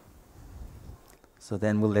 So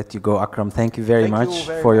then we'll let you go, Akram. Thank you very much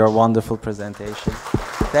for your wonderful presentation.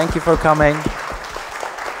 Thank you for coming.